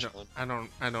 Trust I in Sean.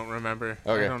 don't remember.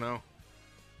 Okay. I don't know.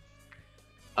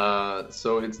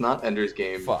 So it's not Ender's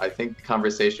Game. Fuck. I think the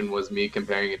conversation was me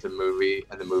comparing it to the movie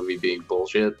and the movie being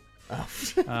bullshit.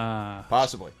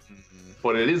 Possibly.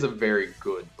 but it is a very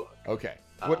good book. Okay.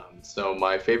 What? So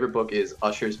my favorite book is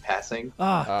Usher's Passing.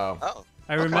 Oh. Oh,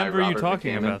 I remember you Robert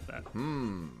talking McCammon. about that.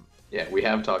 Yeah, we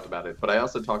have talked about it, but I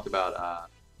also talked about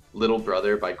Little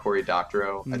Brother by Cory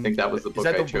Doctorow. I think that was the book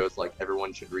that I the chose. Like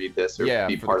everyone should read this or Yeah,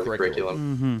 be for part the of the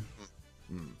curriculum.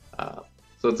 Mm-hmm.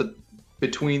 So it's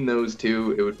between those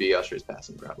two, it would be Usher's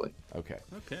Passing probably. Okay.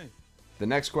 Okay. The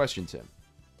next question, Tim.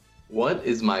 What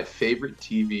is my favorite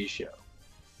TV show?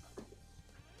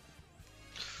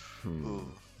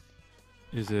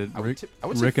 Is it I would Rick, tip- I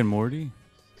would say- Rick and Morty?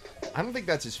 I don't think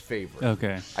that's his favorite.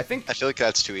 Okay. I think I feel like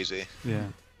that's too easy. Yeah.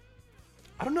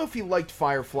 I don't know if he liked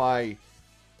Firefly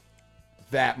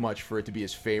that much for it to be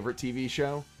his favorite TV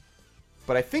show,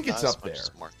 but I think it's Not as up much there.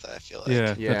 as Martha, I feel like.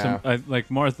 Yeah. Yeah. That's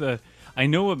like Martha. I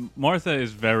know what Martha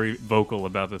is very vocal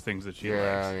about the things that she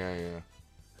likes. Yeah.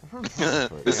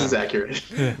 This is accurate.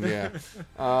 Yeah.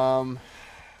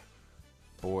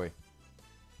 Boy.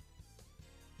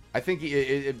 I think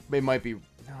it might be. No,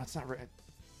 it's not.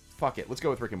 Fuck it. Let's go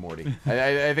with Rick and Morty.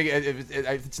 I think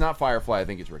if it's not Firefly, I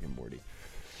think it's Rick and Morty.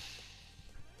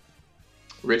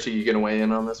 Richie, you gonna weigh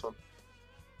in on this one?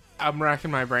 I'm racking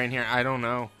my brain here. I don't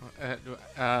know. No,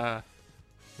 I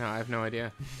have no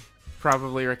idea.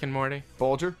 Probably Rick and Morty.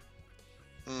 Bulger?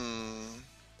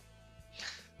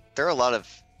 There are a lot of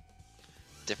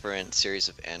different series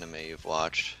of anime you've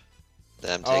watched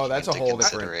that I'm taking that's a into whole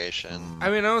different- consideration. I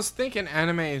mean, I was thinking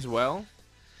anime as well.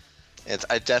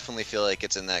 I definitely feel like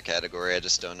it's in that category. I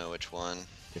just don't know which one.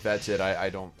 If that's it,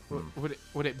 I don't.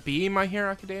 Would it be My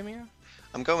Hero Academia?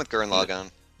 I'm going with Gurren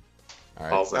Lagann. All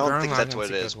right. Also, I don't Gurren think that's what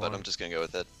Lagann's it a is, good but one. I'm just gonna go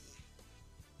with it.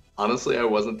 honestly, I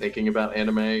wasn't thinking about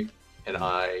anime, and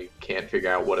I can't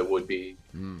figure out what it would be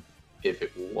if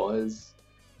it was.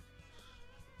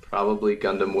 Probably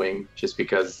Gundam Wing, just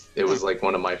because it was like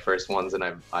one of my first ones, and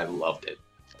I loved it.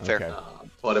 Fair. Okay.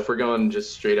 But if we're going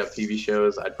just straight up TV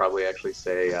shows, I'd probably actually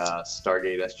say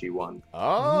Stargate SG-1.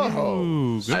 Oh.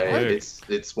 Ooh, good pick.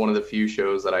 It's one of the few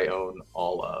shows that I own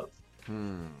all of.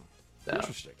 So,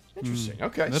 Interesting. Interesting.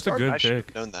 Okay. That's a start- good I should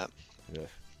pick. have known that.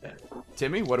 Yeah.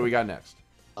 Timmy, what do we got next?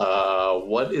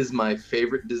 what is my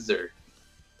favorite dessert?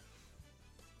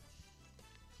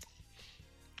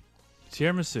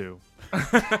 Tiramisu. I'm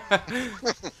trying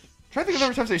to think of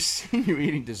every time I've seen you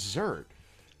eating dessert.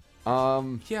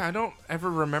 Yeah, I don't ever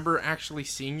remember actually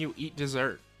seeing you eat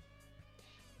dessert.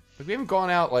 Like we haven't gone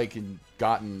out like and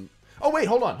gotten. Oh wait,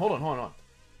 hold on. Oh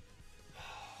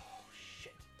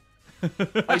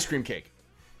shit. Ice cream cake.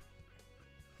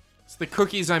 It's the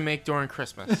cookies I make during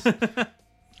Christmas.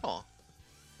 Oh,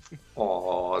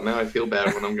 Oh, now I feel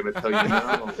bad when I'm going to tell you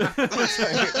no.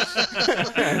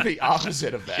 The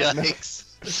opposite of that.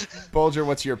 yikes! Bulger,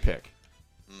 what's your pick?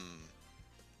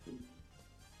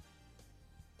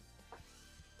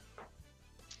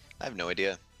 I have no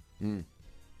idea.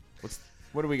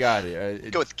 What do we got here?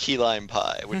 Go with key lime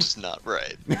pie, which is not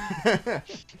right. At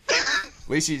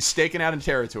least he's staking out in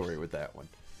territory with that one.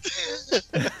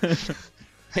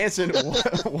 Hanson,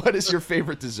 what is your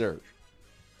favorite dessert?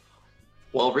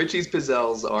 While Richie's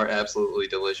pizzelles are absolutely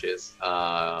delicious,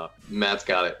 Matt's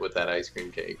got it with that ice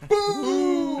cream cake.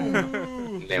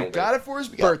 Boom! Nailed Got it for his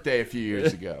birthday a few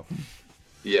years ago.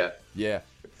 Yeah. Yeah.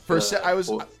 I was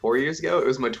 4 years ago. It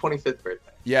was my 25th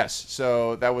birthday. yes.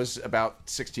 So that was about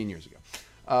 16 years ago.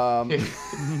 I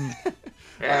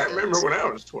remember when I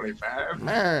was 25.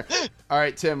 All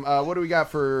right, Tim. What do we got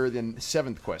for the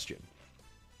seventh question?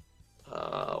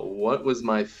 What was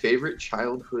my favorite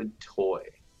childhood toy?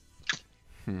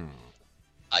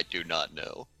 I do not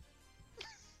know.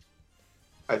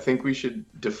 I think we should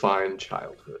define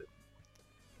childhood.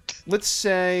 Let's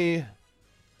say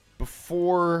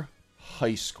before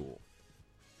high school,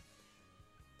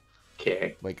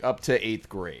 Okay. like up to 8th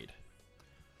grade.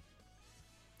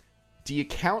 Do you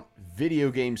count video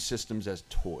game systems as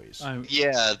toys?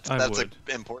 Yeah, I that's an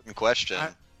would. important question.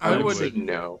 I would. would. Say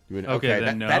no. You would- Okay, that,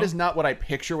 then no. that is not what I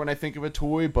picture when I think of a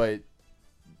toy, but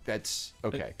that's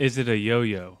okay. Is it a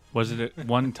yo-yo? Was it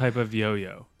one type of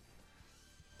yo-yo?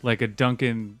 Like a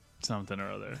Duncan something or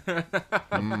other.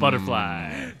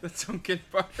 Butterfly. The Dunkin'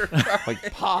 Butterfly. Like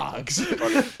Pogs.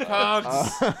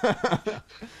 Pogs.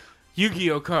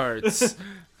 Yu-Gi-Oh cards.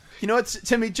 You know what,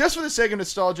 Timmy? Just for the sake of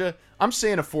nostalgia, I'm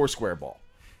saying a 4-square ball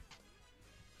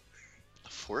A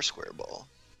 4-square ball.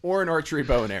 or an archery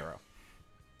bow and arrow.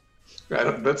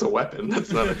 That's a weapon.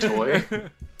 That's not a toy.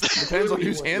 Depends on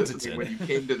whose hands it's When in. you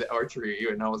came to the archery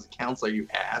and I was a counselor, you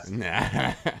asked. Nah.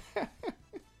 Yeah,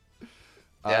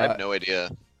 I have no idea.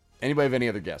 Anybody have any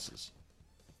other guesses?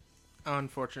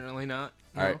 Unfortunately not.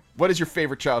 All right. What is your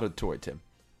favorite childhood toy, Tim?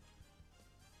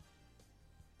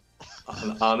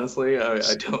 Honestly, I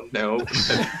don't know.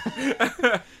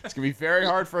 It's gonna be very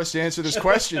hard for us to answer this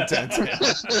question, Tent.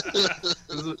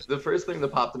 The first thing that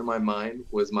popped into my mind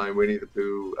was my Winnie the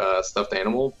Pooh stuffed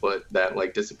animal, but that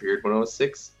like disappeared when I was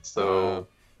 6. So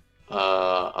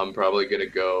I'm probably gonna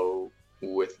go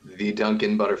with the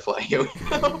Duncan butterfly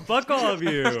yo-yo, Fuck all of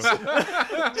you.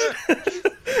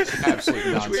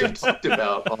 Absolute which we have nonsense. talked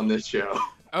about on this show.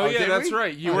 Oh, yeah, did that's we?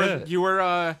 right. Yeah. You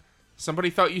were somebody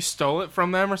thought you stole it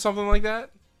from them or something like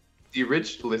that? The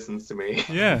Rich listens to me.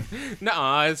 Yeah.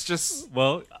 Nuh-uh, it's just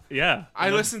Well, yeah. I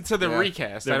listened to the Yeah.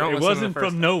 recast. I don't It listen wasn't to the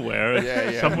first from nowhere.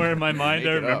 Yeah. Somewhere in my mind,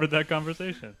 Make I it up. remembered that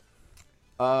conversation.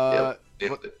 Yep.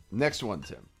 Next one,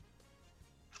 Tim.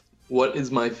 What is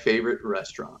my favorite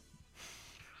restaurant?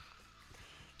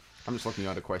 I'm just looking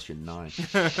on to question 9.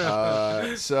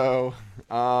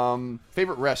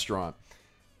 Favorite restaurant.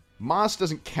 Moss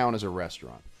doesn't count as a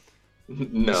restaurant.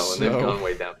 No, and they've So- gone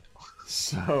way down.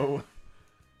 So,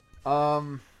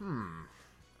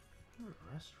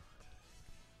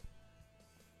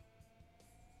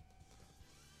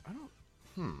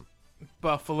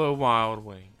 Buffalo Wild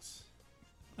Wings.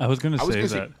 I was gonna I was say gonna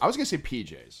that. say I was gonna say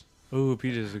PJ's. Ooh,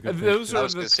 PJ's is a good. Those pick. I are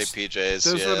was the going to say PJs.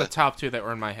 those yeah. were the top 2 that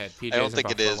were in my head. PJs I don't and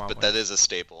think it Buffalo is, Wild but that Wings. is a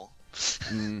staple.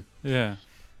 Yeah.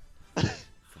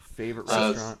 Favorite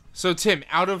Uh, restaurant? So Tim,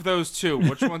 out of those 2,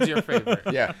 which one's your favorite?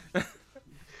 Yeah.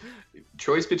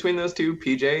 Choice between those two,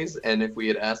 PJs, and if we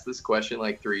had asked this question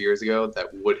like 3 years ago,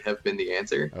 that would have been the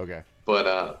answer. Okay. But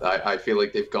I feel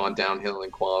like they've gone downhill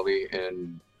in quality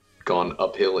and gone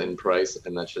uphill in price,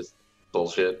 and that's just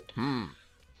bullshit.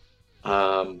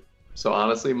 So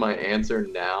honestly, my answer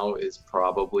now is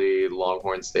probably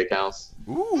Longhorn Steakhouse.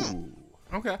 Ooh.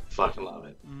 Okay. Fucking love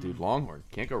it. Dude, Longhorn.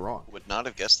 Can't go wrong. Would not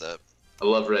have guessed that. I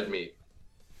love red meat.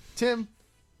 Tim,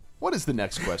 what is the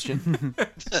next question?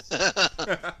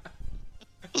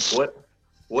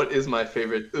 What is my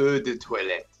favorite eau de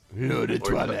toilette? Eau de Or-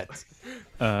 toilette.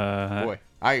 Uh, Boy,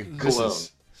 this Cologne.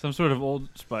 is some sort of Old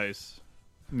Spice,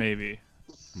 maybe.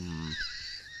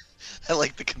 I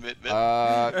like the commitment.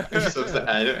 So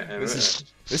I don't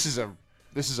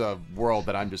this is a world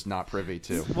that I'm just not privy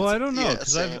to. Well, I don't know Yeah,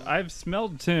 because same. I've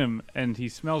smelled Tim and he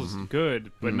smells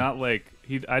good, but not like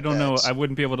he. I don't know. That's- I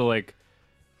wouldn't be able to like,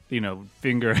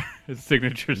 finger his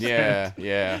signature. Yeah,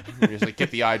 yeah. You just like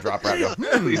get the eyedropper out.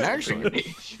 And go, actually,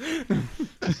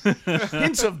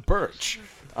 hints of birch.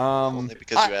 Only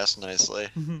because you asked nicely.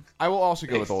 I will also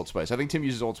go with Old Spice. I think Tim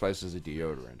uses Old Spice as a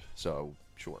deodorant, so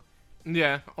sure.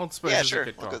 Yeah, Old Spice Yeah, is sure. a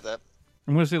good I'll call. go with that.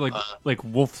 I'm gonna say like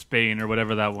Wolfsbane or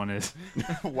whatever that one is.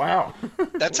 Wow.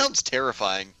 That sounds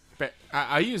terrifying.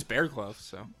 I use bear gloves,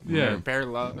 so Yeah. or bear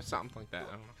love or something like that.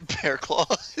 I don't know. Bear claw?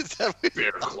 Is that what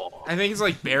Bear claw. I think it's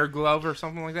like bear glove or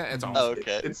something like that. It's awesome. Oh,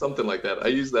 okay. It's something like that. I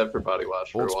use that for body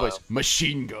wash for Old a while. Spice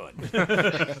machine gun.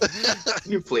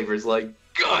 New flavors like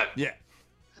gun. Yeah.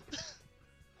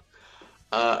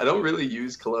 I don't really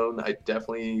use cologne. I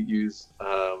definitely use,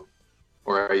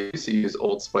 or I used to use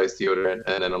Old Spice deodorant,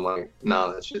 and then I'm like,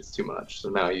 nah, that shit's too much. So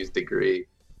now I use Degree.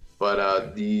 But I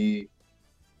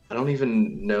don't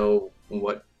even know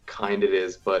what kind it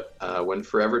is, but when not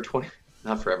Forever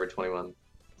 21,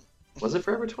 was it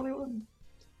Forever 21?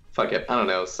 Fuck it, I don't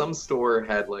know. Some store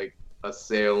had like a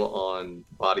sale on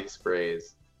body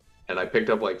sprays, and I picked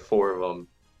up like 4 of them,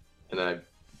 and I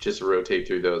just rotate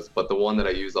through those. But the one that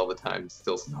I use all the time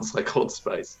still smells like Old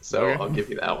Spice, so Okay. I'll give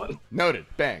you that one. Noted.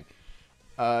 Bang.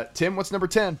 Tim, what's number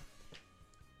 10?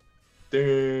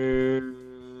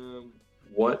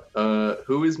 What?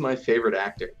 Who is my favorite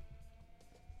actor?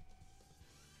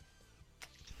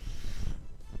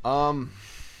 You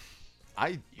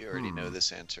already know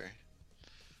this answer.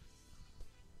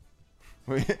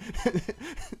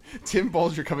 Tim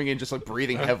Bulger coming in just like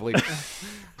breathing heavily.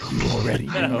 You already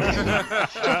know.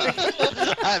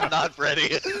 I'm not ready.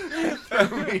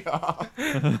 Throw me off.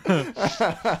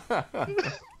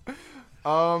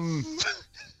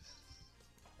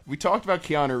 We talked about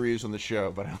Keanu Reeves on the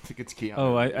show, but I don't think it's Keanu.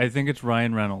 Oh, Reeves. I think it's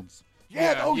Ryan Reynolds.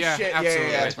 Yeah. Oh Yeah, shit.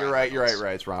 absolutely. Yeah. It's You're right. You're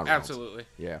right. It's Ron Reynolds. Absolutely.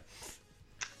 Yeah.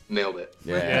 Nailed it.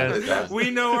 Yeah. Yes.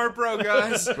 We know our bro,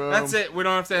 guys. Boom. That's it. We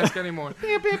don't have to ask anymore.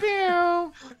 Pew, pew,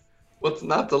 pew. What's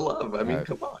not to love? I mean, Alright.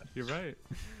 come on. You're right.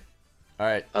 All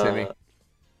right, Timmy.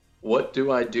 What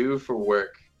do I do for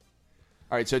work?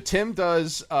 All right, so Tim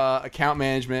does account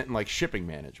management and like shipping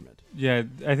management. Yeah,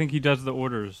 I think he does the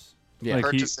orders. Yeah. Like,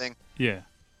 Purchasing. Yeah.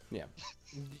 Yeah.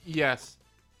 Yes.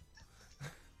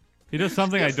 He does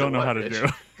something I Yes, don't know what, how to Rich?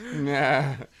 do.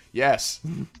 Nah. Yes.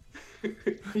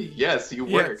 Yes, you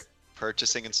Yes. work.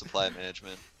 Purchasing and supply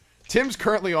management. Tim's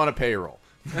currently on a payroll.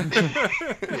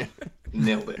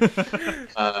 Nailed it.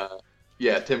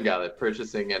 Yeah, Tim got it.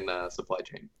 Purchasing and supply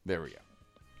chain. There we go.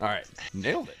 All right,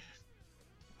 nailed it.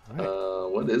 All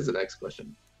right. What is the next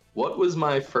question? What was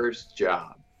my first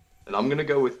job? And I'm gonna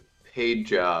go with paid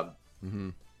job,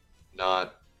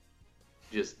 not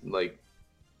just like.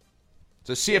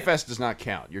 So CFS does not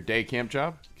count. Your day camp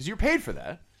job? Because you're paid for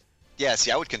that. Yeah, see,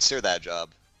 I would consider that a job.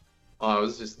 Oh, I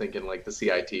was just thinking like the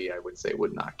CIT. I would say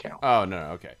would not count Oh, no,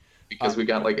 okay. because we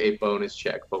got like a bonus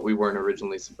check, but we weren't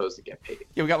originally supposed to get paid.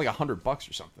 Yeah, we got like $100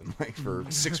 or something like for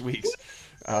 6 weeks.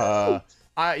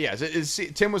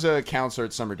 Tim was a counselor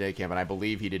at summer day camp, and I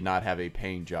believe he did not have a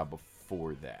paying job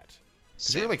before that.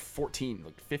 Because we were like 14,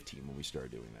 like 15 when we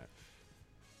started doing that.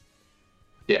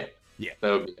 Yeah. Yeah.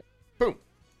 That would be it. Boom.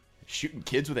 Shooting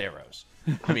kids with arrows.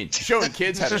 I mean, showing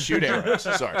kids how to shoot arrows.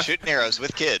 Sorry. Shooting arrows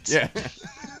with kids. Yeah.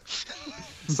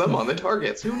 Some on the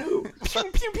targets. Who knew?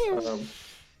 Pew, pew.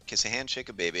 Kiss a hand, shake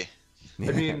a baby.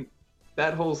 I mean,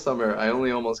 that whole summer, I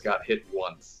only almost got hit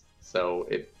once. So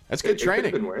That's good it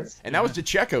training. could have been worse. And that was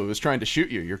DeCheco who was trying to shoot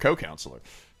you, your co-counselor.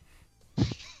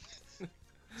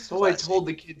 So I told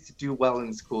the kids to do well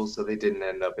in school so they didn't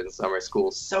end up in summer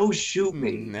school. So shoot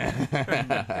me.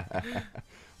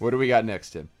 What do we got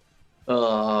next, Tim?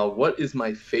 What is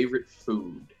my favorite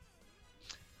food?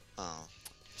 Oh,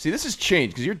 See, this has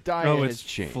changed because your diet Oh, has it's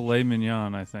changed. filet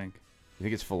mignon, I think. You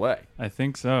think it's filet? I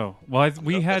think so. Well,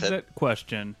 we up had with it. that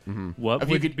question. What If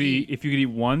you would could be eat- if you could eat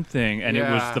one thing, and it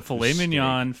was Yeah. the filet Steak.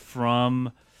 mignon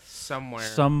from Somewhere.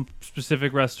 some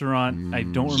specific restaurant? I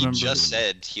don't he remember. just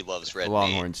said he loves red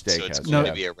Longhorn meat. So it's Steakhouse. going No,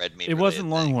 to be a red meat. It wasn't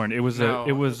related thing. Longhorn. It was No,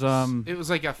 it was It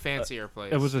was like a fancier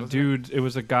place. it was a wasn't dude. It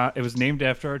was a guy. It was named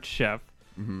after our chef.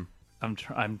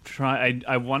 I'm trying.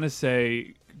 I want to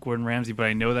say Gordon Ramsay, but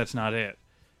I know that's not it.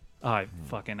 I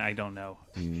don't know.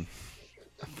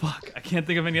 Fuck, I can't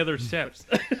think of any other chefs.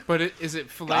 But is it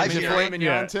filet Guy Is it mignon? filet mignon,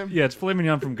 yeah, Tim? yeah, it's filet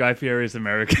mignon from Guy Fieri's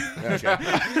American. Okay.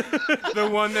 The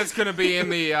one that's gonna be in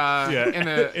the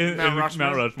in Mount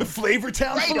Rushmore. Mount Rushmore.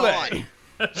 Flavortown Right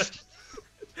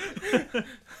filet.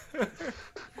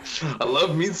 I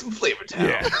love me some Flavor Town.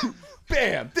 Yeah.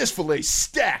 Bam! This filet's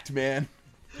stacked, man.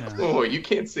 Oh, you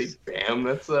can't say bam.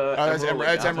 That's That's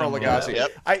Emerald Lagasse.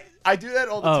 Yep. I do that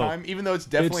all the time, even though it's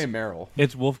definitely a Merrill.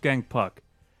 It's Wolfgang Puck.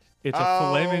 It's a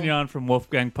filet Oh. mignon from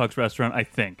Wolfgang Puck's restaurant. I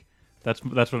think that's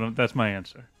my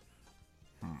answer.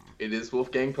 It is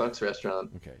Wolfgang Puck's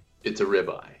restaurant. Okay. It's a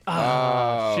ribeye.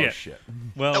 Oh, shit. shit.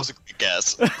 Well, That was a good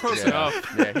guess. Close Yeah.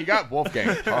 enough. Yeah, he got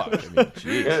Wolfgang Puck. I mean,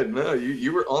 jeez. Yeah, no,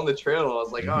 you were on the trail. And I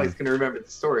was like, oh, he's gonna remember the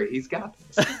story. He's got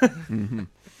this.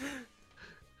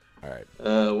 All right.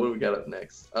 What do we got up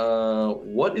next?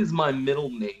 What is my middle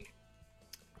name?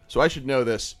 So I should know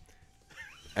this,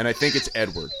 and I think it's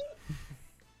Edward.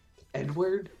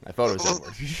 Edward? I thought it was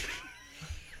Edward.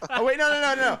 Oh wait,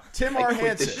 no. Tim R. I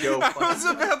quit the Hansen. show. I was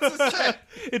about to say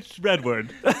it's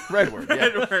Redword. Redward. Yeah.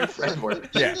 Edward. Edward.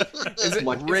 Yeah. Is it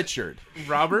Richard.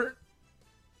 Robert.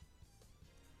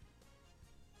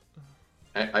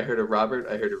 I heard of Robert.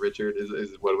 I heard of Richard.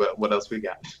 Is what else we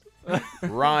got?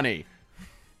 Ronnie.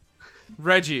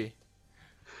 Reggie.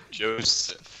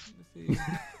 Joseph.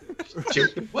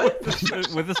 What?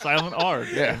 With a silent R.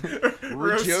 Yeah.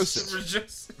 Joseph.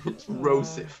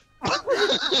 Joseph.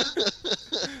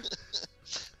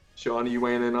 Sean, are you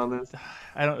weighing in on this?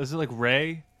 I don't. Is it like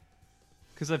Ray?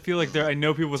 Because I feel like I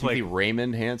know people with Maybe like.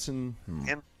 Raymond Hansen.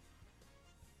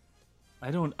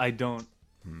 I don't.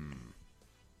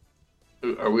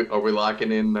 Are we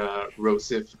locking in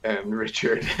Rosif and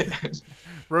Richard?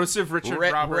 Rosif, Richard,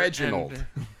 Robert, Reginald. and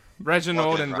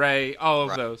Reginald and Ray. All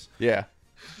of those. Yeah.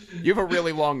 You have a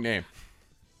really long name.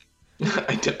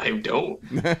 I don't.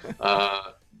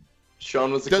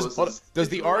 Sean was the Does closest. the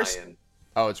It's R Ryan.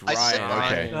 Oh, it's I said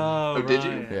Ryan. Okay. Oh, Oh, did you?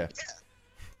 Ryan. Yeah.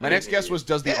 My next guess was,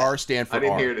 does the R stand for I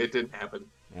didn't R? hear it. It didn't happen.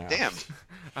 Yeah. Damn.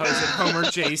 I was at Homer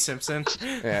J. Simpson.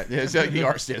 Yeah, it's like the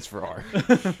R stands for R.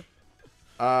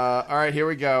 All right, here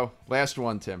we go. Last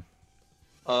one, Tim.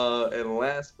 And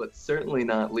last but certainly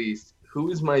not least,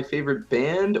 who is my favorite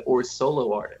band or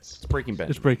solo artist? It's Breaking It's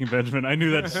Benjamin. Breaking Benjamin. I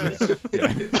knew that.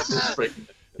 It's Breaking-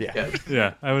 Yeah. yeah.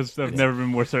 Yeah, I've never been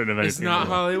more certain of anything. It's not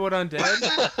Hollywood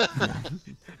Undead.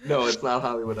 No, it's not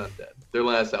Hollywood Undead. Their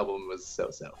last album was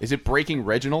so-so. Is it Breaking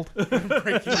Reginald?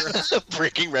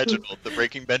 Breaking Reginald, the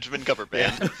Breaking Benjamin cover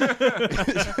band.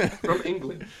 From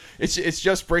England. It's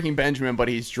just Breaking Benjamin, but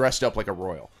he's dressed up like a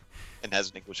royal. And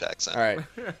has an English accent. All right.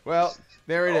 Well,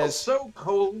 there it Oh, is. so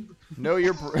cold. Know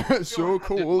your so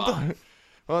cold.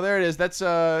 Well, there it is. That's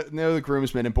Know the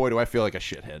Groomsmen, and boy, do I feel like a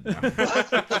shithead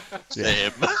now.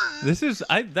 Same. This is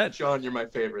that. Sean, you're my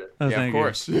favorite. Oh, Yeah, of thank you.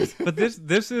 course. But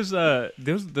this is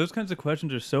those kinds of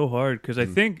questions are so hard because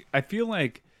I feel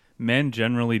like men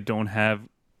generally don't have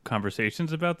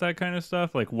conversations about that kind of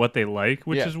stuff, like what they like,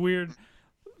 which Yeah. is weird.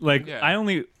 Like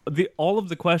Yeah. all of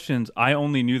the questions, I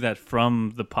only knew that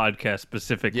from the podcast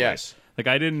specifically. Yes. Like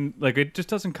I didn't like it just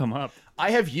doesn't come up.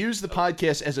 I have used the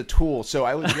podcast as a tool, so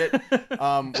I legit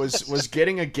was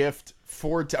getting a gift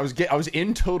for. I was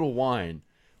in Total Wine,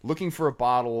 looking for a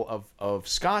bottle of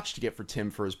scotch to get for Tim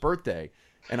for his birthday,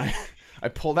 and I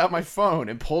pulled out my phone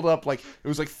and pulled up it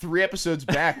was 3 episodes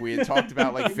back. We had talked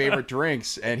about like favorite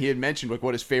drinks, and he had mentioned like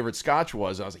what his favorite scotch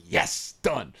was. And I was like, yes,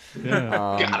 done.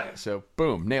 Got it. So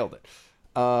boom, nailed it.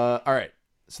 All right.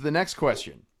 So the next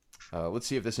question. Let's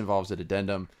see if this involves an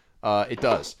addendum. It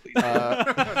does.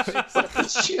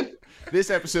 Shit. This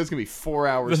episode's gonna be 4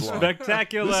 hours long.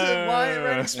 Spectacular. This is Wine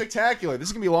Rating Spectacular. This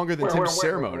is gonna be longer than Wait, Tim's wait, wait,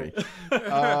 ceremony.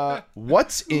 wait,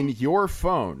 What's in your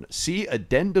phone? See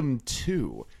addendum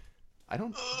 2. I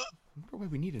don't remember why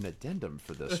we need an addendum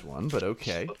for this one, but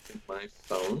okay. My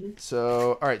phone.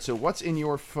 So, all right. So, what's in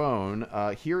your phone?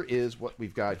 Here is what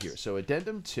we've got here. So,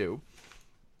 addendum 2.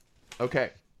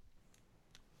 Okay.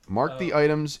 Mark the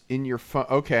items in your phone.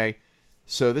 Okay.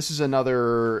 So this is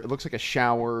another, it looks like a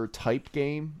shower type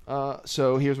game.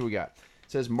 So here's what we got.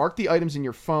 It says, mark the items in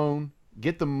your phone,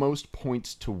 get the most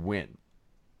points to win.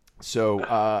 So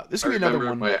this I could be another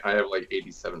one. I have like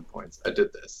 87 points. I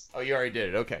did this. Oh, you already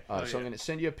did it. Okay. So I'm going to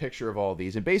send you a picture of all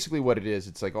these. And basically what it is,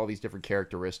 it's like all these different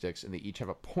characteristics, and they each have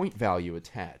a point value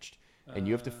attached. And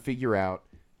you have to figure out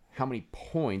how many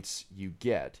points you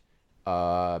get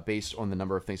based on the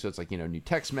number of things. So it's like, new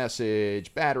text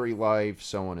message, battery life,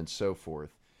 so on and so forth.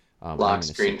 Lock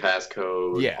screen,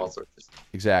 passcode, Yeah. all sorts of stuff.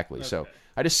 Exactly. So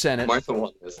I just sent it. Martha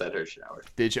won this at her shower.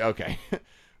 Did you? Okay.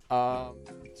 So I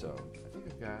think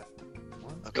I've got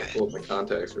one. I'll Okay. pull up my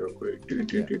contacts real quick.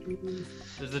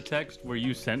 There's a text where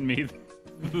you sent me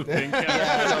the thing.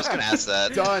 Yeah, I was gonna ask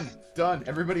that. Done.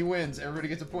 Everybody wins. Everybody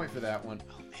gets a point for that one.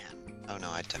 Oh man. Oh no,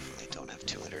 I definitely don't have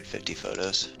 250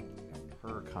 photos.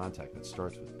 Her contact that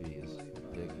starts with B is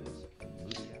ridiculous.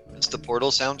 Does the Portal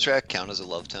soundtrack count as a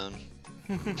love tone?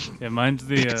 Yeah, mine's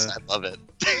Because the I love it.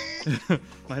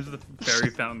 mine's the fairy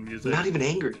fountain music. I'm not even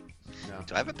angry.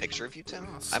 Do I have a picture of you, Tim?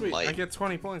 Oh, I sweet. I might. get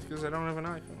 20 points because I don't have an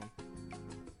iPhone.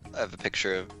 I have a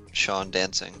picture of Sean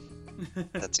dancing.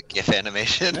 That's a GIF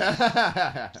animation.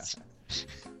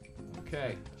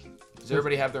 Okay. Does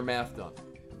everybody have their math done?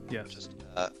 Yes. Just,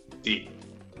 Deep.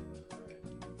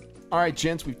 All right,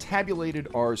 gents, we've tabulated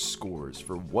our scores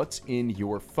for what's in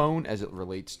your phone as it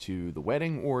relates to the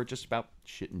wedding or just about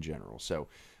shit in general. So,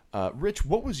 Rich,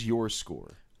 what was your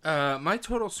score? My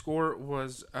total score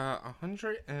was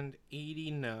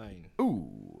 189.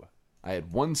 Ooh, I had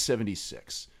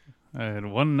 176. I had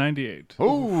 198.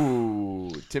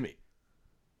 Ooh, Timmy.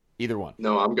 Either one.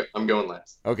 No, I'm going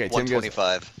last. Okay, Tim goes.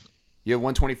 125. You have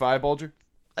 125, Bulger?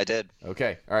 I did.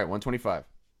 Okay, all right, 125.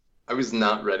 I was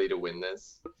not ready to win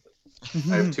this.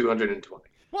 I have 220.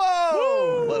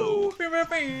 Whoa! Whoa.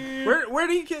 Where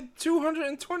do you get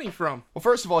 220 from? Well,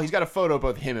 first of all, he's got a photo of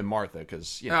both him and Martha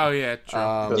because Oh yeah,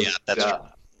 true. Yeah, that's God. true.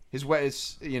 his way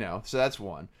is so that's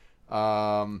one.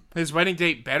 His wedding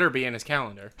date better be in his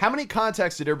calendar. How many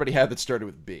contacts did everybody have that started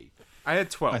with B? I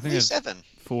had 12. I think it's 7.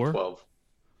 4. 12.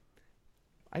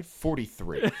 I had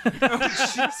 43. So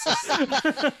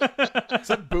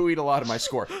that buoyed a lot of my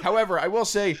score. However, I will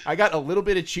say I got a little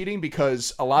bit of cheating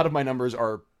because a lot of my numbers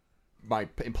are my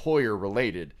employer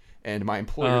related, and my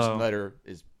employer's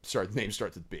name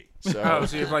starts with B. So, Oh,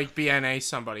 so you have like BNA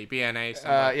somebody. yeah,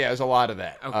 there's a lot of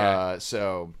that. Okay.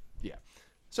 So yeah.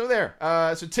 So there.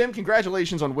 So Tim,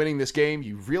 congratulations on winning this game.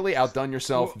 You really outdone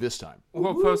yourself this time.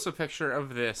 We'll post a picture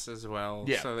of this as well,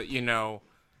 Yeah. so that you know.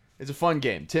 It's a fun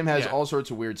game. Tim has Yeah. all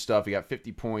sorts of weird stuff. He got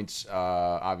 50 points,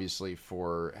 obviously,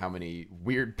 for how many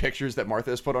weird pictures that Martha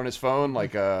has put on his phone,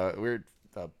 like weird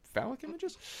phallic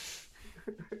images.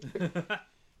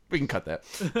 We can cut that.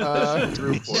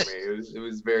 Through for me. It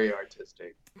was very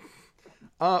artistic.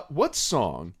 What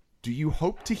song do you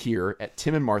hope to hear at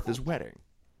Tim and Martha's wedding?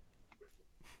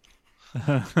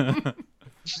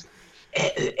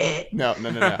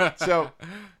 No. So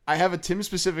I have a Tim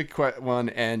specific one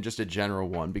and just a general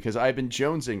one because I've been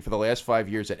jonesing for the last 5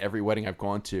 years at every wedding I've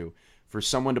gone to for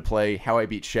someone to play How I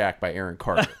Beat Shaq by Aaron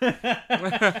Carter.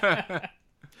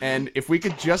 And if we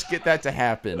could just get that to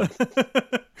happen.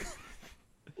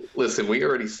 Listen, we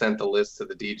already sent the list to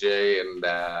the DJ, and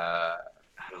I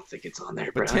don't think it's on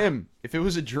there. But bro. Tim, if it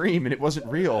was a dream and it wasn't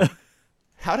real,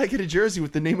 how'd I get a jersey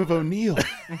with the name of O'Neal?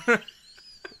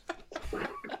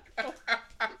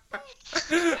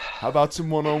 How about some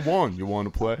one-on-one? You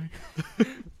want to play?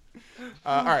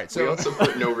 All right, we so also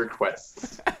put no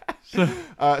requests.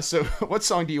 so what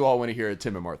song do you all want to hear at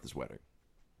Tim and Martha's wedding?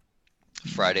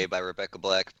 Friday by Rebecca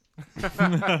Black.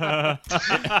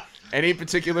 Any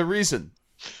particular reason?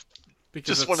 Because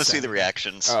Just it's want to see sad. the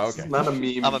reactions. Oh, okay. Not a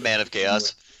meme. I'm a man of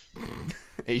chaos.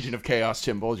 Agent of Chaos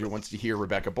Tim Bolger wants to hear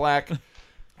Rebecca Black.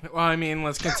 Well, I mean,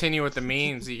 let's continue with the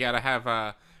memes. You gotta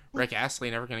have Rick Astley,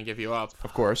 Never Gonna Give You Up.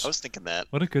 Of course. I was thinking that.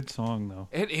 What a good song, though.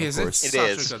 It is. course. It's It such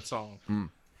is. a good song.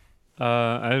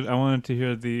 I wanted to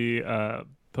hear the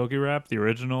Poke Rap, the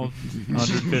original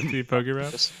 150 Poke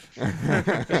Rap.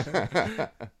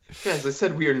 Guys, I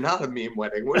said we are not a meme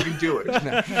wedding. What are we doing?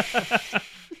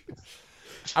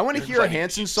 I want to hear a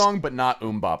Hanson song, but not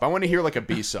Bop. I want to hear like a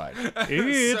B-side.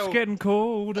 It's So- getting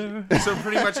colder. So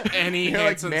pretty much any You know, like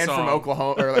Hanson Man song. from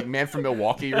Oklahoma or like Man from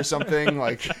Milwaukee or something.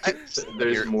 Like,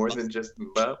 There's more than just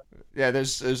Mbop. yeah,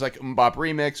 there's like Bop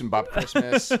remix, Bop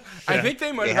Christmas, I think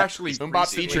they might have Yeah. actually Bop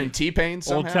Recently. featuring T-Pain Old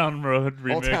somehow. Town Road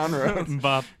remix. Old Town Road.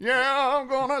 Bop. Yeah, I'm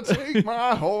gonna take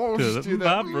my horse To to the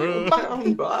Bop Road.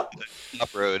 Mbop.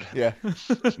 Up road. Yeah,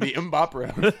 the Bop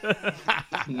Road.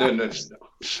 No.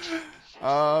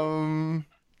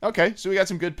 Okay, so we got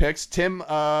some good picks. Tim,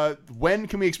 when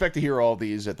can we expect to hear all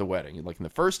these at the wedding? Like in the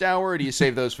first hour, or do you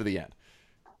save those for the end?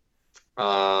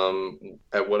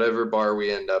 At whatever bar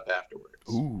we end up afterwards.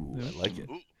 Ooh, I like it.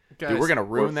 Guys, Dude, we're gonna Or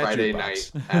ruin that Friday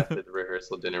jukebox. night after the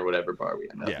rehearsal dinner, whatever bar we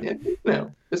end up. Yeah.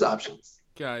 No, there's options.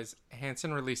 guys,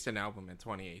 Hanson released an album in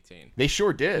 2018. They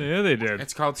sure did. Yeah, they did.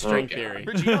 It's called String Okay. Theory.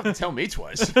 Rich, you don't have to tell me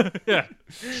twice. Yeah.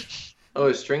 Oh,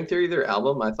 is String Theory their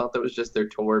album? I thought that was just their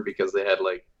tour because they had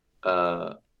like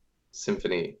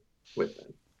symphony with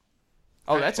them.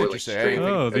 Oh, that's Or, like, interesting. string- I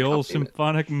Oh, the old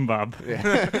accompaniment. symphonic Bob.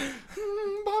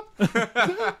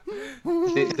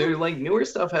 didn't- Their like newer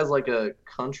stuff has like a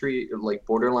country, like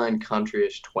borderline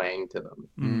countryish twang to them.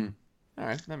 Mm. All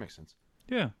right, that makes sense.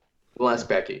 Yeah. We'll ask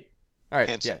Becky. All right,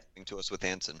 Hanson yeah, to us with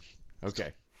Hanson.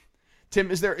 okay.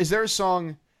 Tim, is there a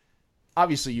song?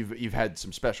 Obviously, you've had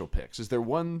some special picks. Is there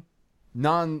one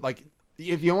like?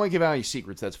 If you don't want to give out any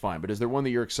secrets, that's fine. But is there one that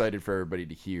you're excited for everybody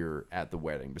to hear at the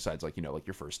wedding, besides like like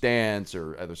your first dance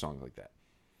or other songs like that?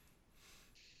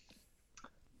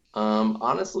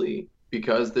 Honestly,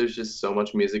 because there's just so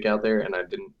much music out there, and I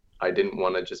didn't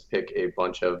want to just pick a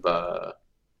bunch of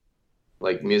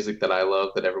like music that I love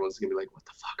that everyone's gonna be like, what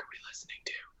the fuck are we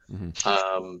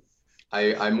listening to?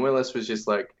 I more or less was just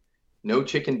like, no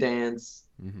chicken dance.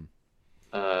 Mhm.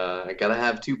 I gotta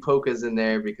have two polkas in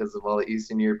there because of all the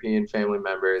Eastern European family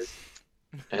members,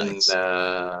 and Nice.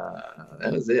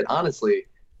 that was it. Honestly,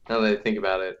 now that I think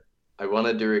about it, I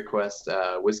wanted to request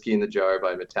 "Whiskey in the Jar"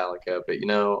 by Metallica, but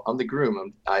I'm the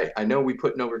groom. I know we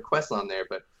put no requests on there,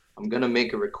 but I'm gonna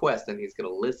make a request and he's gonna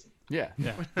listen. Yeah,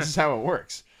 Yeah. this is how it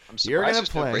works. I'm You're surprised gonna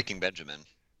there's no play. Breaking Benjamin.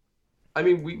 I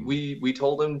mean, we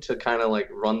told him to kind of like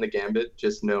run the gambit,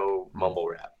 just no mumble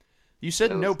rap. You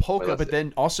said That no was- polka, well, but that's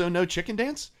then also no chicken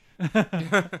dance.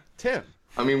 Tim.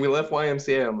 I mean, we left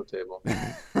YMCA on the table.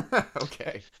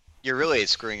 Okay. You're really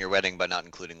screwing your wedding by not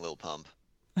including Lil Pump.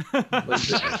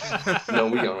 No,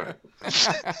 we aren't.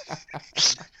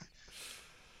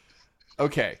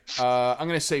 Okay. I'm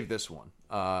gonna save this one.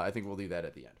 I think we'll leave that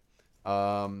at the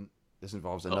end. This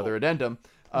involves another addendum.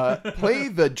 Play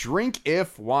the drink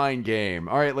if wine game.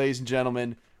 All right, ladies and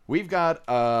gentlemen, we've got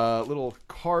little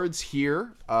cards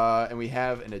here, and we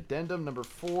have an addendum number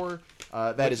 4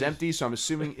 that is empty. So I'm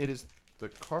assuming it is the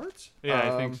cards.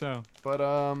 Yeah, I think so. But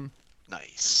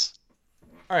Nice.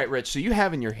 all right, Rich. So you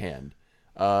have in your hand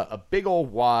a big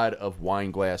old wad of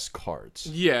wine glass cards.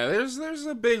 Yeah, there's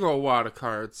a big old wad of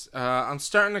cards. I'm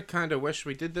starting to kind of wish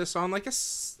we did this on like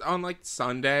on like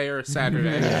Sunday or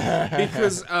Saturday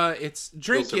because it's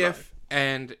drink Still if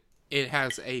and it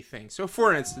has a thing. So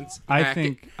for instance, I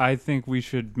think we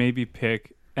should maybe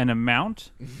pick an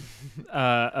amount.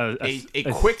 A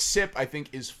quick sip, I think,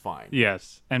 is fine.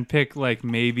 Yes, and pick like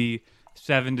maybe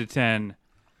 7 to 10,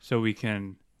 so we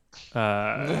can.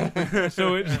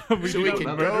 So we we can don't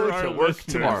go murder to our work listeners.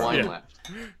 tomorrow. Wine Yeah. left.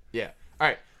 Yeah. All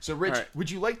right. So, Rich, All right. would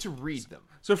you like to read them?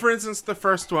 So for instance, the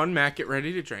first one, Matt, get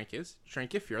ready to drink is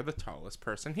drink if you're the tallest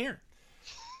person here.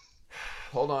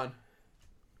 Hold on.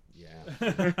 Yeah.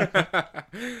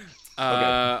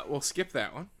 We'll skip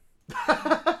that one.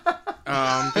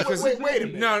 Because Wait a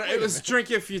minute. No, it was drink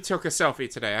if you took a selfie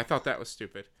today. I thought that was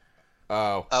stupid.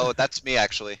 Oh. Oh, that's me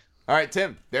actually. All right,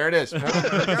 Tim. There it is. All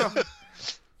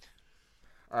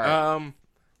right.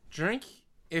 Drink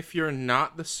if you're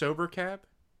not the sober cab.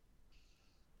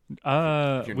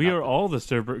 you're We not are the- all the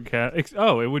sober cat. It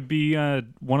would be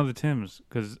one of the Tims,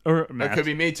 or That Matt. could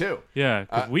be me, too. Yeah,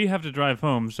 because we have to drive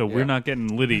home, so yeah. we're not getting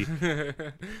litty.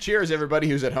 Cheers, everybody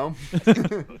who's at home.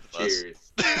 Cheers.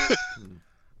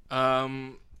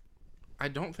 I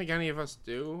don't think any of us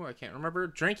do. I can't remember.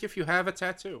 Drink if you have a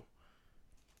tattoo.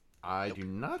 I do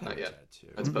not have Not a yet.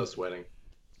 tattoo. That's post wedding.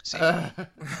 See,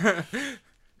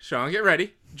 Sean, get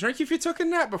ready. Drink if you took a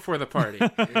nap before the party.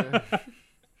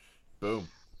 Boom.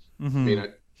 I mean,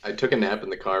 I took a nap in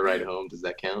the car ride home. Does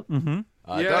that count? It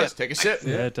Yeah. does. Take a sip.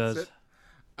 Yeah, it does.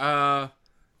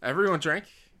 Everyone drink,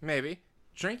 maybe.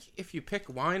 Drink if you pick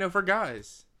wine over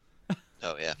guys.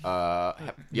 oh yeah,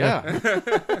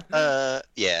 Yeah.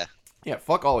 yeah. Yeah,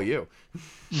 fuck all of you.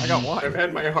 I got I've one.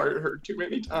 had my heart hurt too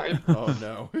many times. Oh,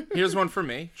 no. Here's one for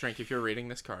me. Drink if you're reading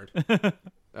this card.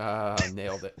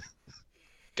 Nailed it.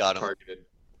 Got him. Targeted.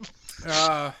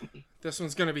 This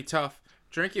one's gonna be tough.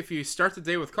 Drink if you start the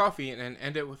day with coffee and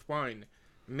end it with wine.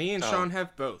 Me and Sean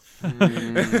have both.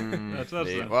 That's us.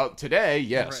 then. Well, today,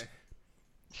 yes.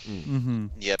 Right.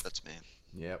 Yep, that's me.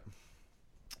 Yep.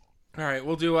 All right,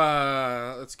 we'll do.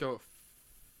 Let's go.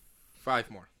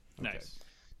 5 more. Nice.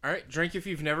 All right, drink if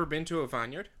you've never been to a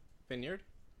vineyard.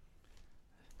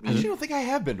 I actually don't think I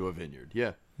have been to a vineyard.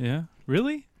 Yeah. Yeah.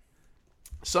 Really?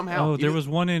 Somehow. Oh, there was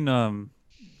one in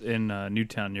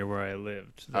Newtown near where I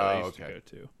lived that I used to okay. go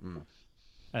to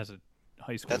as a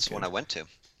high school. That's kid. the one I went to.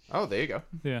 Oh, there you go.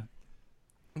 Yeah.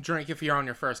 Drink if you're on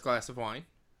your first glass of wine,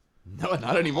 No,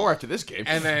 not anymore after this game.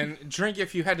 and then drink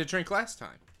if you had to drink last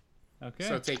time. Okay.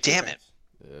 So take Damn two it.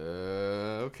 drinks.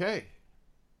 Okay.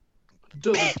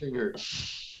 Double finger.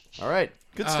 All right.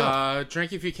 Good stuff.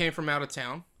 Drink if you came from out of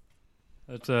town,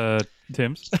 That's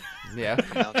Tim's. Yeah.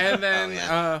 and then Oh,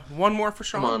 yeah. one more for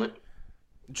Sean. I'm on it.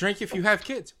 Drink if you have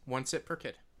kids. 1 sip per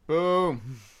kid.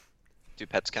 Boom. Do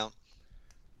pets count?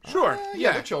 Sure.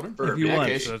 Yeah, they're Yeah. children. If you In that want,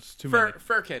 case, so that's too many.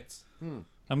 For kids.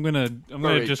 I'm gonna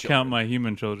Furry just children. count my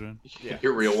human children. Yeah.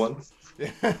 Your real ones.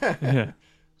 Yeah.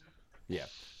 Yeah.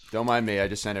 Don't mind me. I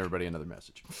just sent everybody another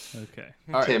message. Okay.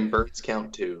 All right. Tim, birds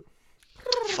count too.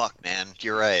 Fuck, man.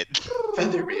 You're right.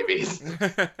 Feather babies.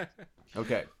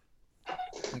 Okay.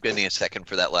 I'm getting a second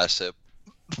for that last sip.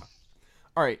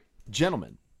 All right,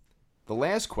 gentlemen. The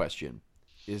last question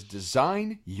is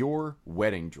design your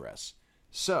wedding dress.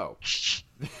 So,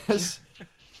 this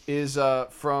is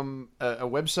from a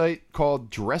website called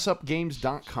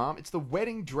dressupgames.com. It's the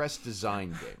wedding dress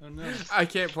design game. I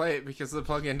can't play it because the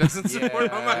plugin doesn't support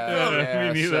on my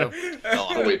phone. Me neither. So Oh,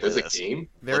 I'm Oh wait, good there's a at this. game?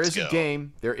 there Let's is a go.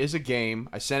 game. There is a game.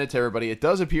 I sent it to everybody. It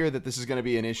does appear that this is going to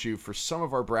be an issue for some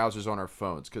of our browsers on our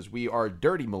phones because we are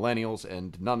dirty millennials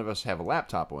and none of us have a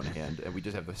laptop on hand and we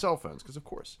just have the cell phones because of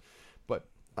course. But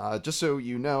just so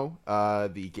you know,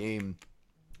 the game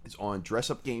is on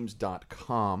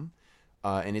dressupgames.com.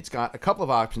 And it's got a couple of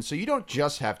options, so you don't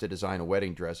just have to design a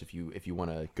wedding dress if you want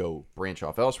to go branch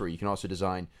off elsewhere. You can also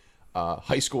design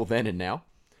high school then and now,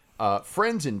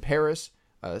 friends in Paris,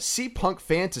 sea punk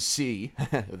fantasy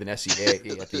with an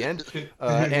SEA at the end,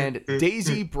 and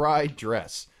Daisy bride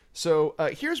dress. So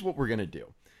here's what we're gonna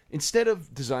do: instead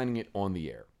of designing it on the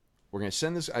air, we're gonna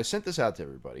send this. I sent this out to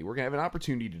everybody. We're gonna have an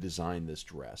opportunity to design this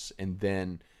dress, and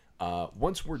then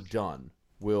once we're done,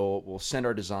 we'll send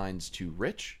our designs to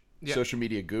Rich. Yeah. Social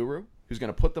media guru, who's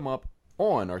going to put them up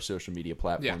on our social media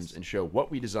platforms Yes. and show what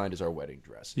we designed as our wedding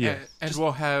dress. Yeah. And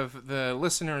we'll have the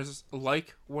listeners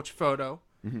like which photo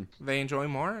they enjoy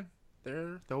more,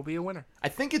 and there'll be a winner. I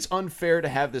think it's unfair to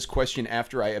have this question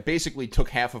after I basically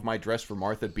took half of my dress for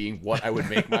Martha being what I would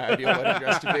make my ideal wedding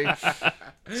dress to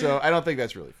be. So I don't think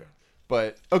that's really fair.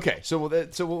 But okay, so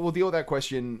we'll deal with that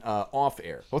question off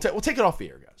air. We'll take it off the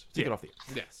air, guys. Take it off the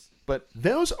air. Yes. But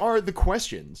those are the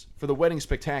questions for the Wedding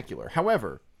Spectacular.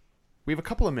 However, we have a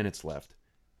couple of minutes left,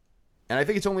 and I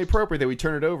think it's only appropriate that we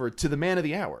turn it over to the man of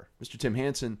the hour, Mr. Tim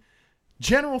Hansen.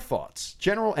 General thoughts,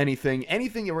 anything.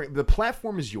 The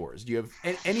platform is yours. Do you have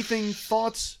anything,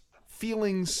 thoughts,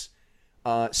 feelings,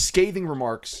 scathing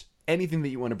remarks, anything that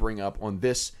you want to bring up on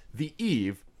this, the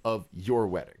eve of your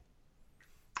wedding?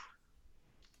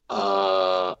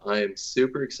 I am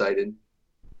super excited.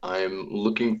 I'm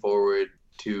looking forward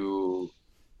to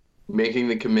making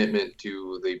the commitment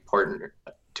to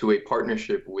a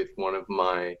partnership with one of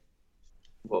my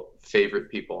favorite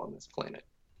people on this planet,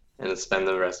 and to spend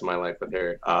the rest of my life with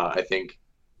her. I think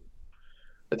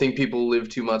people live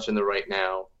too much in the right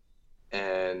now,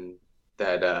 and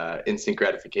that instant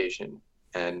gratification.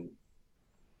 And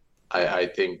I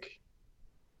think,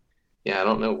 I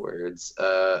don't know words.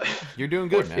 You're doing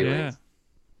good, man.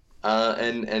 Yeah.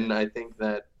 And I think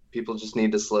that people just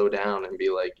need to slow down and be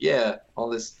like, yeah, all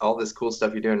this cool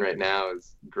stuff you're doing right now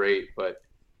is great, but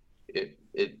it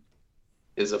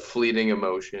is a fleeting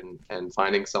emotion, and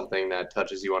finding something that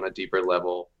touches you on a deeper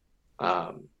level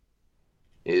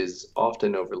is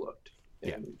often overlooked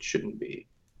and shouldn't be.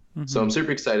 Mm-hmm. So I'm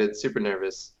super excited, super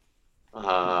nervous.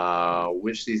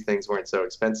 Wish these things weren't so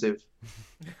expensive.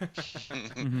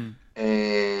 Mm-hmm.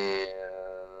 And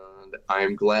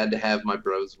I'm glad to have my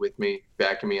bros with me,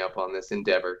 backing me up on this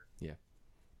endeavor. Yeah.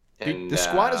 And The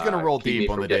squad is going to roll keep me deep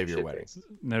on from the day of getting your wedding.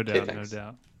 shit-faced. No Hey, doubt, no thanks.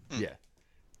 doubt. Yeah.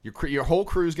 Your whole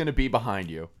crew is going to be behind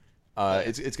you.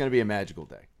 It's going to be a magical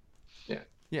day.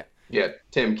 Yeah,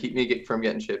 Tim, keep me from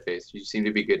getting shit-faced. You seem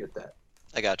to be good at that.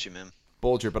 I got you, man.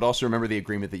 Bulger, but also remember the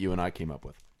agreement that you and I came up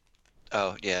with.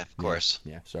 Oh yeah, of course.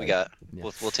 Yeah, sorry. We got. Yeah.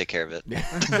 We'll take care of it.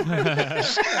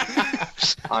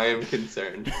 I am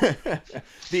concerned.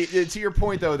 To your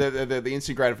point, though, the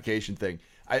instant gratification thing,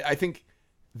 I think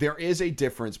there is a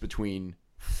difference between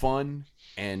fun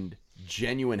and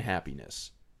genuine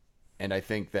happiness. And I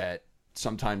think that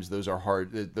sometimes those are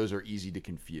hard, those are easy to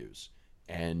confuse.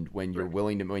 And when you're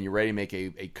when you're ready to make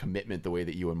a commitment the way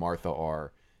that you and Martha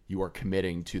are, you are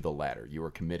committing to the latter. You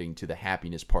are committing to the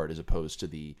happiness part as opposed to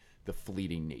the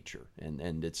fleeting nature.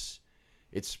 And it's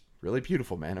really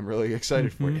beautiful, man. I'm really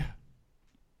excited for you.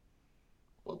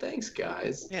 Well, thanks,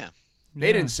 guys. Yeah.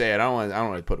 They didn't say it. I don't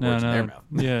want to put words in their mouth.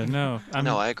 Yeah, no.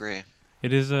 No, I agree.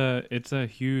 It's a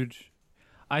huge.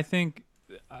 I think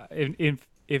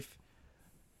if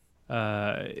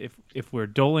we're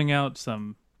doling out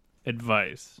some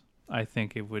advice, I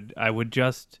think I would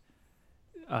just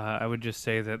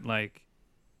say that, like,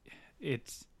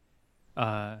 it's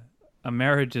a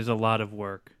marriage is a lot of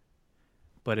work,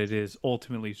 but it is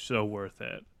ultimately so worth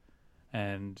it,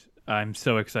 and I'm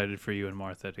so excited for you and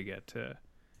Martha to get to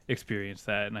experience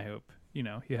that, and I hope you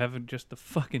have just the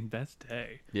fucking best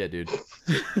day. Yeah, dude.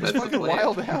 That's the Fucking plan.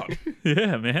 wild out.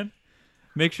 Yeah, man.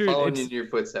 Make sure Following it's in your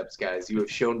footsteps, guys. You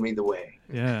have shown me the way.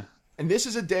 yeah. And this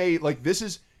is a day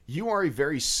you are a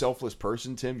very selfless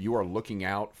person, Tim. You are looking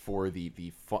out for the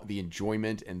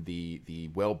enjoyment and the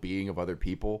well-being of other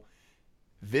people.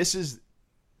 This is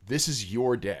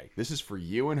your day. This is for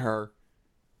you and her.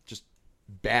 Just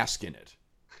bask in it.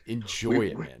 Enjoy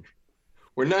it, man.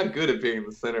 We're not good at being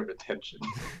the center of attention.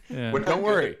 Yeah. We're not Don't good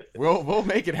worry. at it. We'll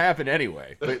make it happen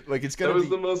anyway. But like it's That gonna was be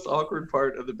the most awkward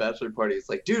part of the bachelor party. It's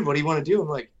like, dude, what do you want to do? I'm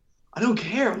like, I don't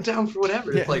care. I'm down for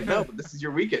whatever. Yeah. It's like, no, but this is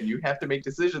your weekend. You have to make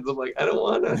decisions. I'm like, I don't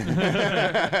want to.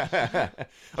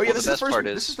 Oh yeah, Well, this the is best part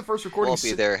this is is the first recording. We'll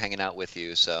be there hanging out with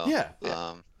you. So Yeah.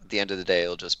 at the end of the day,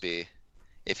 it'll just be,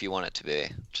 if you want it to be,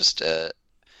 just a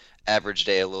average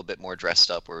day, a little bit more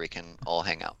dressed up, where we can all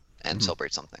hang out and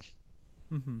celebrate something.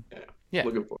 Mm-hmm. Yeah.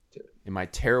 Looking forward to it. In my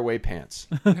tearaway pants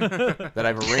that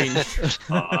I've arranged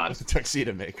God.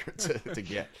 tuxedo maker to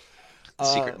get.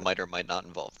 Secret might or might not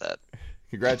involve that.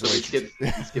 Congratulations.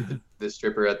 You skip the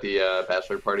stripper at the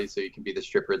bachelor party so you can be the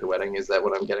stripper at the wedding. Is that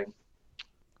what I'm getting?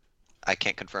 I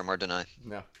can't confirm or deny.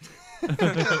 No.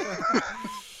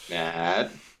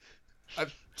 Matt.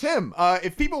 Tim,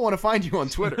 if people want to find you on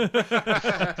Twitter,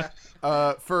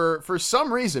 for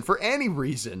some reason, for any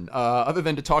reason, other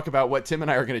than to talk about what Tim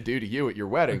and I are going to do to you at your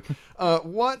wedding,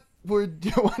 what would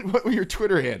your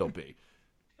Twitter handle be?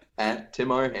 At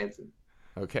Tim R. Hansen.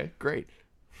 Okay, great.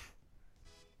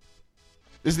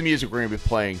 This is the music we're going to be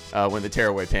playing when the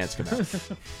tearaway pants come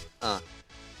out.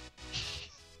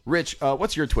 Rich,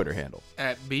 what's your Twitter handle?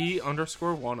 At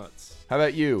B_walnuts. How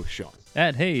about you, Sean?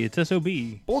 At hey, it's SOB.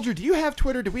 Bulger, do you have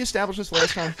Twitter? Did we establish this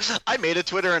last time? I made a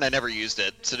Twitter and I never used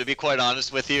it. So to be quite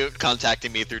honest with you,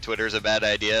 contacting me through Twitter is a bad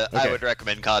idea. Okay. I would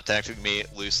recommend contacting me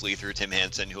loosely through Tim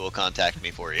Hansen, who will contact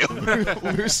me for you.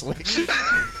 Loosely.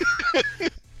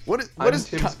 What I'm is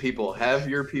Tim's people. Have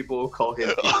your people call him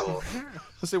people.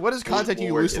 let's say, what does contacting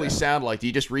you We'll work it loosely out. sound like? Do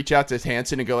you just reach out to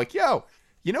Hansen and go like, "Yo,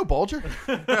 you know Bulger?"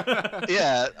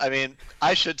 Yeah, I mean,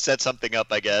 I should set something up,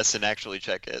 I guess, and actually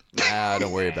check it. Nah,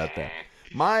 don't worry about that.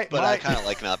 But I kind of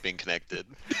like not being connected.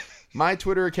 My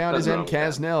Twitter account is Nothing wrong with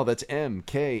that. mkasnell. That's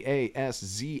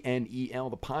MKASZNEL.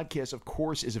 The podcast, of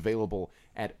course, is available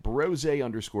at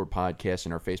brose_podcast,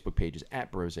 and our Facebook page is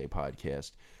at brose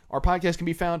podcast. Our podcast can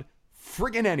be found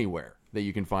friggin' anywhere that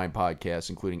you can find podcasts,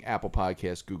 including Apple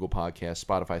Podcasts, Google Podcasts,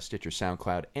 Spotify, Stitcher,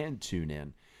 SoundCloud, and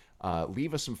TuneIn.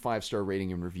 Leave us some 5-star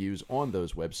rating and reviews on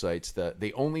those websites.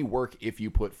 They only work if you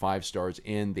put 5 stars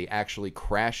in. They actually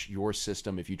crash your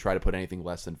system if you try to put anything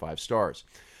less than 5 stars.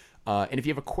 And if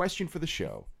you have a question for the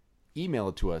show, email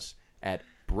it to us at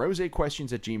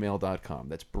brosequestions@gmail.com.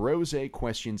 That's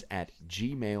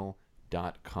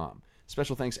brosequestions@gmail.com.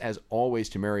 Special thanks, as always,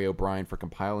 to Mary O'Brien for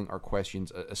compiling our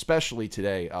questions, especially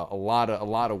today. A lot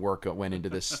of work went into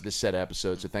this set of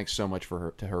episodes, so thanks so much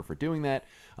to her for doing that.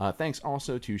 Thanks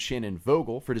also to Shannon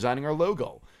Vogel for designing our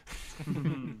logo.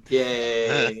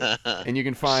 Yay. And you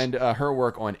can find her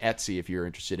work on Etsy if you're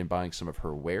interested in buying some of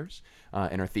her wares.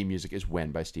 And our theme music is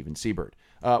When by Steven Seabird.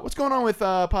 What's going on with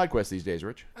PodQuest these days,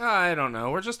 Rich? I don't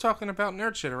know. We're just talking about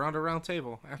nerd shit around a round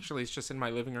table. Actually, it's just in my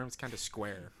living room. It's kind of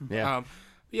square. Yeah.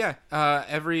 Yeah,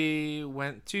 every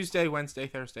Tuesday, Wednesday,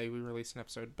 Thursday, we release an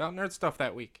episode about nerd stuff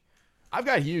that week. I've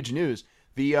got huge news.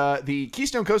 The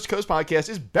Keystone Coast to Coast podcast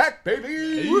is back,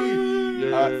 baby!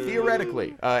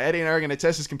 Theoretically, Eddie and I are going to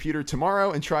test his computer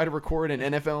tomorrow and try to record an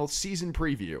NFL season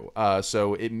preview.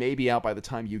 So it may be out by the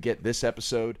time you get this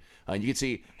episode. And you can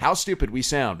see how stupid we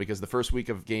sound because the first week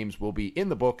of games will be in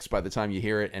the books by the time you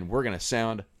hear it, and we're going to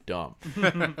sound dumb.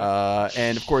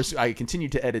 And, of course, I continue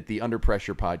to edit the Under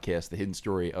Pressure podcast, The Hidden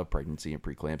Story of Pregnancy and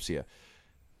Preeclampsia.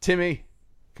 Timmy,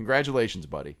 congratulations,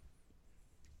 buddy.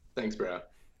 Thanks, bro.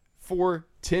 For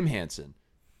Tim Hansen.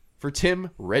 For Tim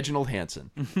Reginald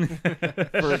Hansen.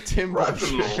 For Tim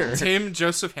Roger. Tim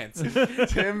Joseph Hansen.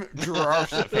 Tim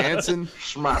Joseph Hansen.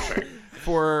 Smashing.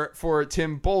 For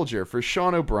Tim Bolger. For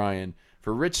Sean O'Brien.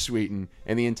 For Rich Sweeten.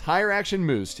 And the entire Action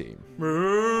Moves team.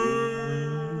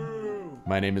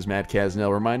 My name is Matt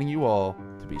Casnell, reminding you all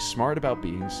to be smart about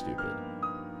being stupid.